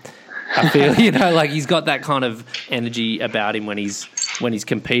I feel like he's got that kind of energy about him when he's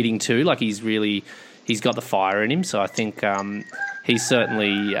competing too. Like he's got the fire in him. So I think he's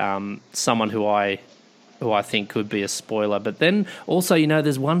certainly someone who I think could be a spoiler. But then also,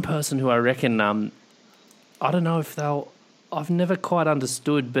 there's one person who I reckon I don't know if I've never quite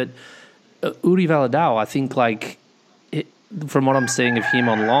understood, but Uri Valadao, I think from what I'm seeing of him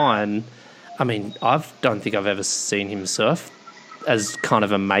online, I mean, I don't think I've ever seen him surf as kind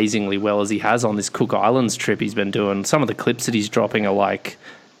of amazingly well as he has on this Cook Islands trip he's been doing. Some of the clips that he's dropping are like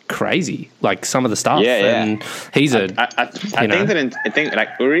crazy, like some of the stuff. And he's I think like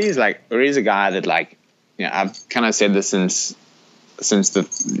Uri's a guy that I've kind of said this since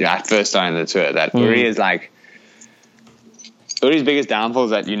I first started the tour that Uri is like Uri's biggest downfall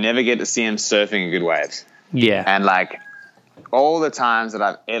is that you never get to see him surfing in good waves. Yeah. And like all the times that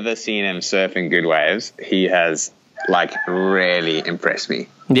I've ever seen him surfing good waves, he has like really impressed me.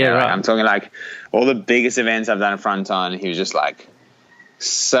 Yeah, right. I'm talking like all the biggest events I've done in front on, he was just like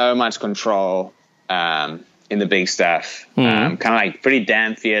so much control in the big stuff. Kind of like pretty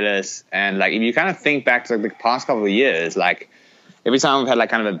damn fearless. And like if you kind of think back to like the past couple of years, like every time we've had like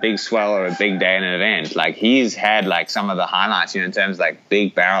kind of a big swell or a big day in an event, like he's had like some of the highlights, in terms of like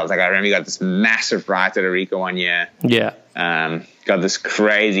big barrels. Like I remember he got this massive right at Arica one year. Yeah. Got this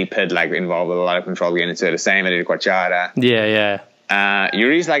crazy pit like involved with a lot of control getting into it. The same at Quachara. Yeah.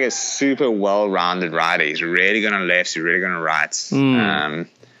 Yuri's like a super well-rounded rider. He's really good on lefts. He's really good on rights. I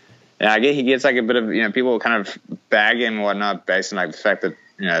guess he gets like a bit of, people kind of bag him and whatnot based on like the fact that,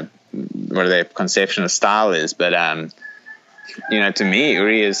 what their conception of style is. But, to me,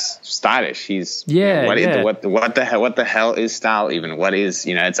 Uri is stylish. He's what the hell is style even? What is,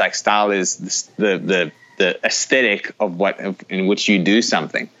 it's like style is the aesthetic of in which you do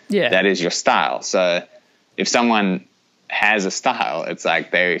something. Yeah. That is your style. So if someone has a style, it's like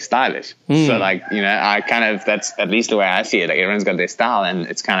very stylish. So like, I kind of, that's at least the way I see it. Like everyone's got their style and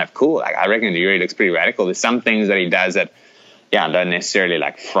it's kind of cool. Like I reckon Yuri looks pretty radical. There's some things that he does that, I don't necessarily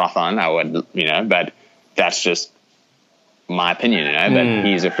like froth on. I would, but that's just my opinion, but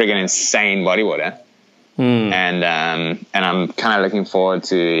he's a friggin' insane bodyboarder. And I'm kind of looking forward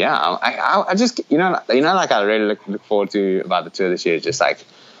to, I just, like I really look forward to about the tour this year, just like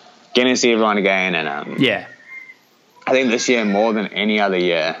getting to see everyone again. And, I think this year more than any other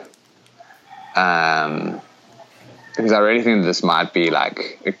year, because I really think this might be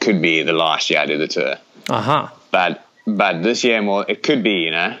like, it could be the last year I did the tour. But this year more, it could be,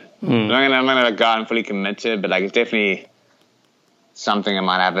 I'm not gonna go out and fully commit to it, but like it's definitely something that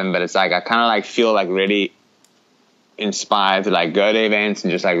might happen. But it's like, I kind of like feel like really inspired to like go to events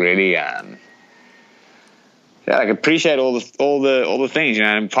and just like really yeah, like appreciate all the things, you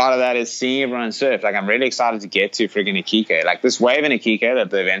know. And part of that is seeing everyone surf. Like I'm really excited to get to friggin' Iquique. Like this wave in Iquique that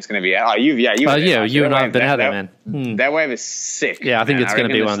the event's going to be at. Oh, you and I have been out there, man. That wave is sick. Yeah, I think it's going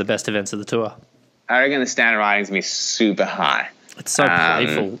to be one of the best events of the tour. I reckon the standard riding's going to be super high. It's so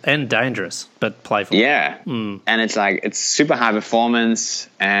playful and dangerous, but playful. Yeah, and it's super high performance,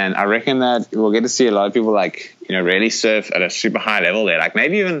 and I reckon that we'll get to see a lot of people like, you know, really surf at a super high level there. Like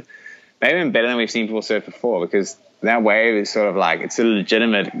maybe even better than we've seen people surf before, because that wave is sort of like, it's a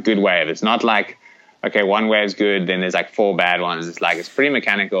legitimate good wave. It's not like, okay, one wave's good, then there's like 4 bad ones. It's like, it's pretty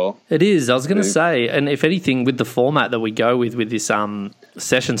mechanical. It is. I was going to say, and if anything, with the format that we go with this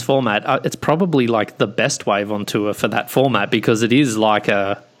sessions format, it's probably like the best wave on tour for that format, because it is like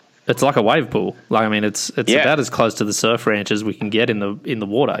it's like a wave pool. Like, I mean, it's about as close to the surf ranch as we can get in the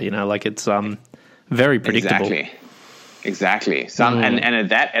water. You know, like it's very predictable. Exactly. And at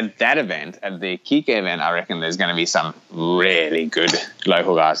that event, at the Iquique event, I reckon there's going to be some really good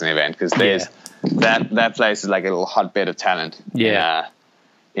local guys in the event, because there's that place is like a little hotbed of talent.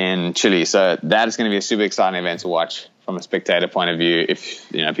 In Chile. So that is going to be a super exciting event to watch from a spectator point of view.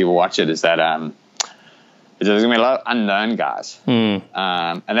 If you know people watch it, is that there's going to be a lot of unknown guys, and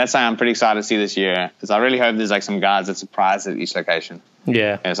that's something I'm pretty excited to see this year, because I really hope there's like some guys that surprise at each location.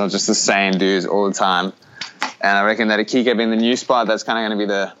 Yeah, and it's not just the same dudes all the time. And I reckon that Iquique being the new spot, that's kind of going to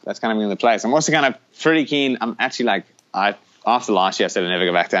be the place. I'm also kind of pretty keen. I'm actually like, after last year I said I'd never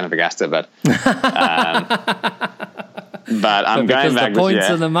go back to Antofagasta, but I'm going back this year. The points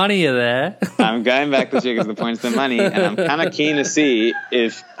and the money are there. I'm going back this year because the points and the money, and I'm kind of keen to see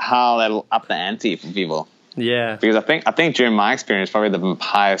how that'll up the ante for people. Yeah, because I think during my experience, probably the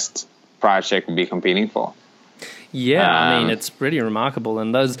highest prize check would be competing for. Yeah, I mean, it's pretty remarkable.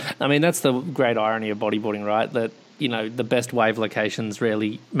 And that's the great irony of bodyboarding, right? That, you know, the best wave locations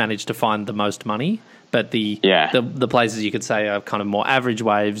rarely manage to find the most money, but the places you could say are kind of more average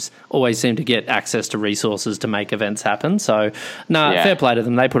waves always seem to get access to resources to make events happen. So, fair play to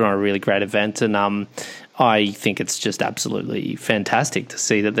them. They put on a really great event, and I think it's just absolutely fantastic to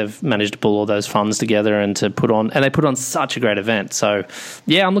see that they've managed to pull all those funds together and they put on such a great event. So,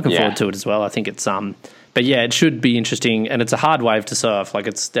 yeah, I'm looking forward to it as well. I think it's but yeah, it should be interesting, and it's a hard wave to surf. Like,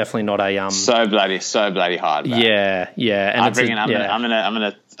 it's definitely not a so bloody hard. Man. Yeah. And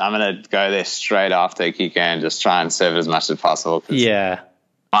I'm gonna go there straight after Iquique and just try and surf it as much as possible. Yeah.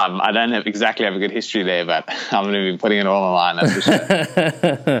 I don't exactly have a good history there, but I'm going to be putting it all on the line. That's for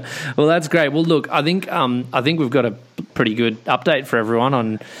sure. Well, that's great. Well, look, I think we've got a pretty good update for everyone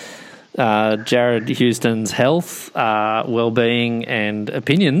on Jared Houston's health, well-being, and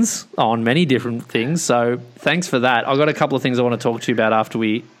opinions on many different things. So thanks for that. I've got a couple of things I want to talk to you about after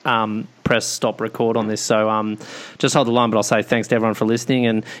we press stop record on this. So just hold the line, but I'll say thanks to everyone for listening.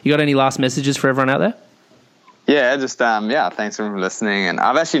 And you got any last messages for everyone out there? Yeah, just thanks for listening. And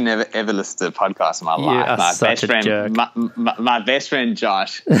I've actually never ever listened to a podcast in my life. My best friend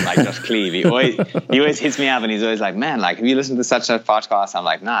Josh, Josh Cleve, he always hits me up and he's always like, man, like, have you listened to such a podcast? I'm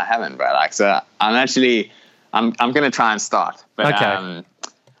like, no, I haven't, bro. Like, so I'm gonna try and start. But okay.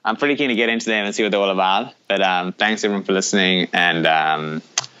 I'm pretty keen to get into them and see what they're all about. But thanks everyone for listening, and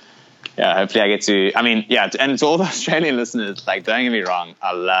hopefully I get to, and to all the Australian listeners, like, don't get me wrong,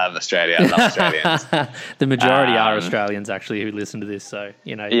 I love Australia. I love Australians. The majority are Australians, actually, who listen to this, so,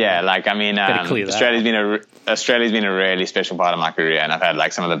 you know. Yeah, Australia's been a really special part of my career, and I've had,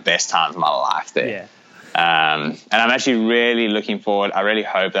 like, some of the best times of my life there. Yeah. And I'm actually really looking forward. I really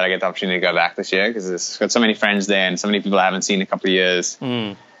hope that I get the opportunity to go back this year, because I've got so many friends there and so many people I haven't seen in a couple of years.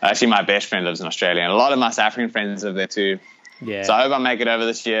 Actually, my best friend lives in Australia, and a lot of my South African friends live there too. Yeah. So I hope I make it over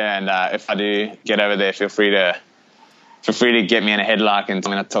this year, and if I do get over there, feel free to get me in a headlock and tell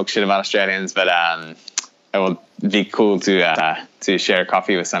me not to talk shit about Australians. But it will be cool to share a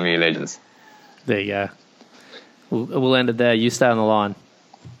coffee with some of you legends. There you go. We'll end it there. You stay on the line.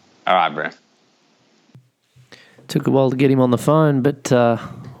 All right, bro. Took a while to get him on the phone, but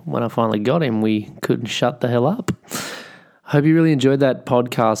when I finally got him, we couldn't shut the hell up. Hope you really enjoyed that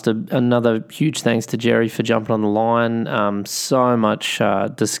podcast. Another huge thanks to Jerry for jumping on the line. So much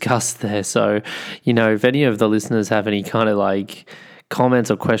discussed there. So, you know, if any of the listeners have any kind of like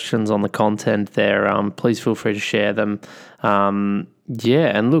comments or questions on the content there, please feel free to share them.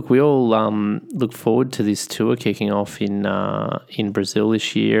 Yeah, and look, we all look forward to this tour kicking off in Brazil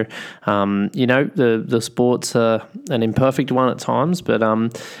this year. The sport's an imperfect one at times, but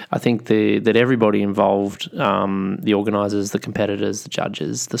I think that everybody involved, the organisers, the competitors, the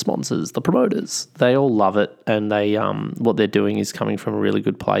judges, the sponsors, the promoters, they all love it, and they what they're doing is coming from a really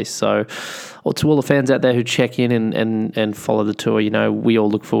good place. So, to all the fans out there who check in and follow the tour, we all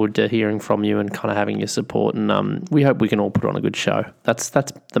look forward to hearing from you and kind of having your support, and we hope we can all put on a good show. That's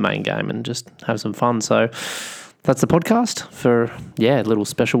the main game, and just have some fun. So that's the podcast for a little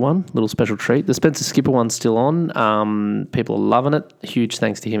special one, little special treat. The Spencer Skipper one's still on. People are loving it. Huge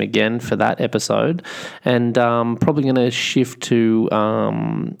thanks to him again for that episode, and probably going to shift to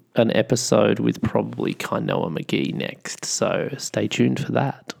an episode with probably Kainoa McGee next. So stay tuned for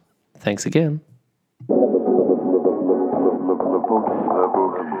that. Thanks again.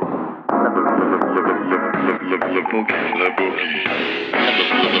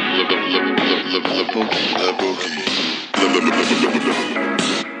 Le Boogie.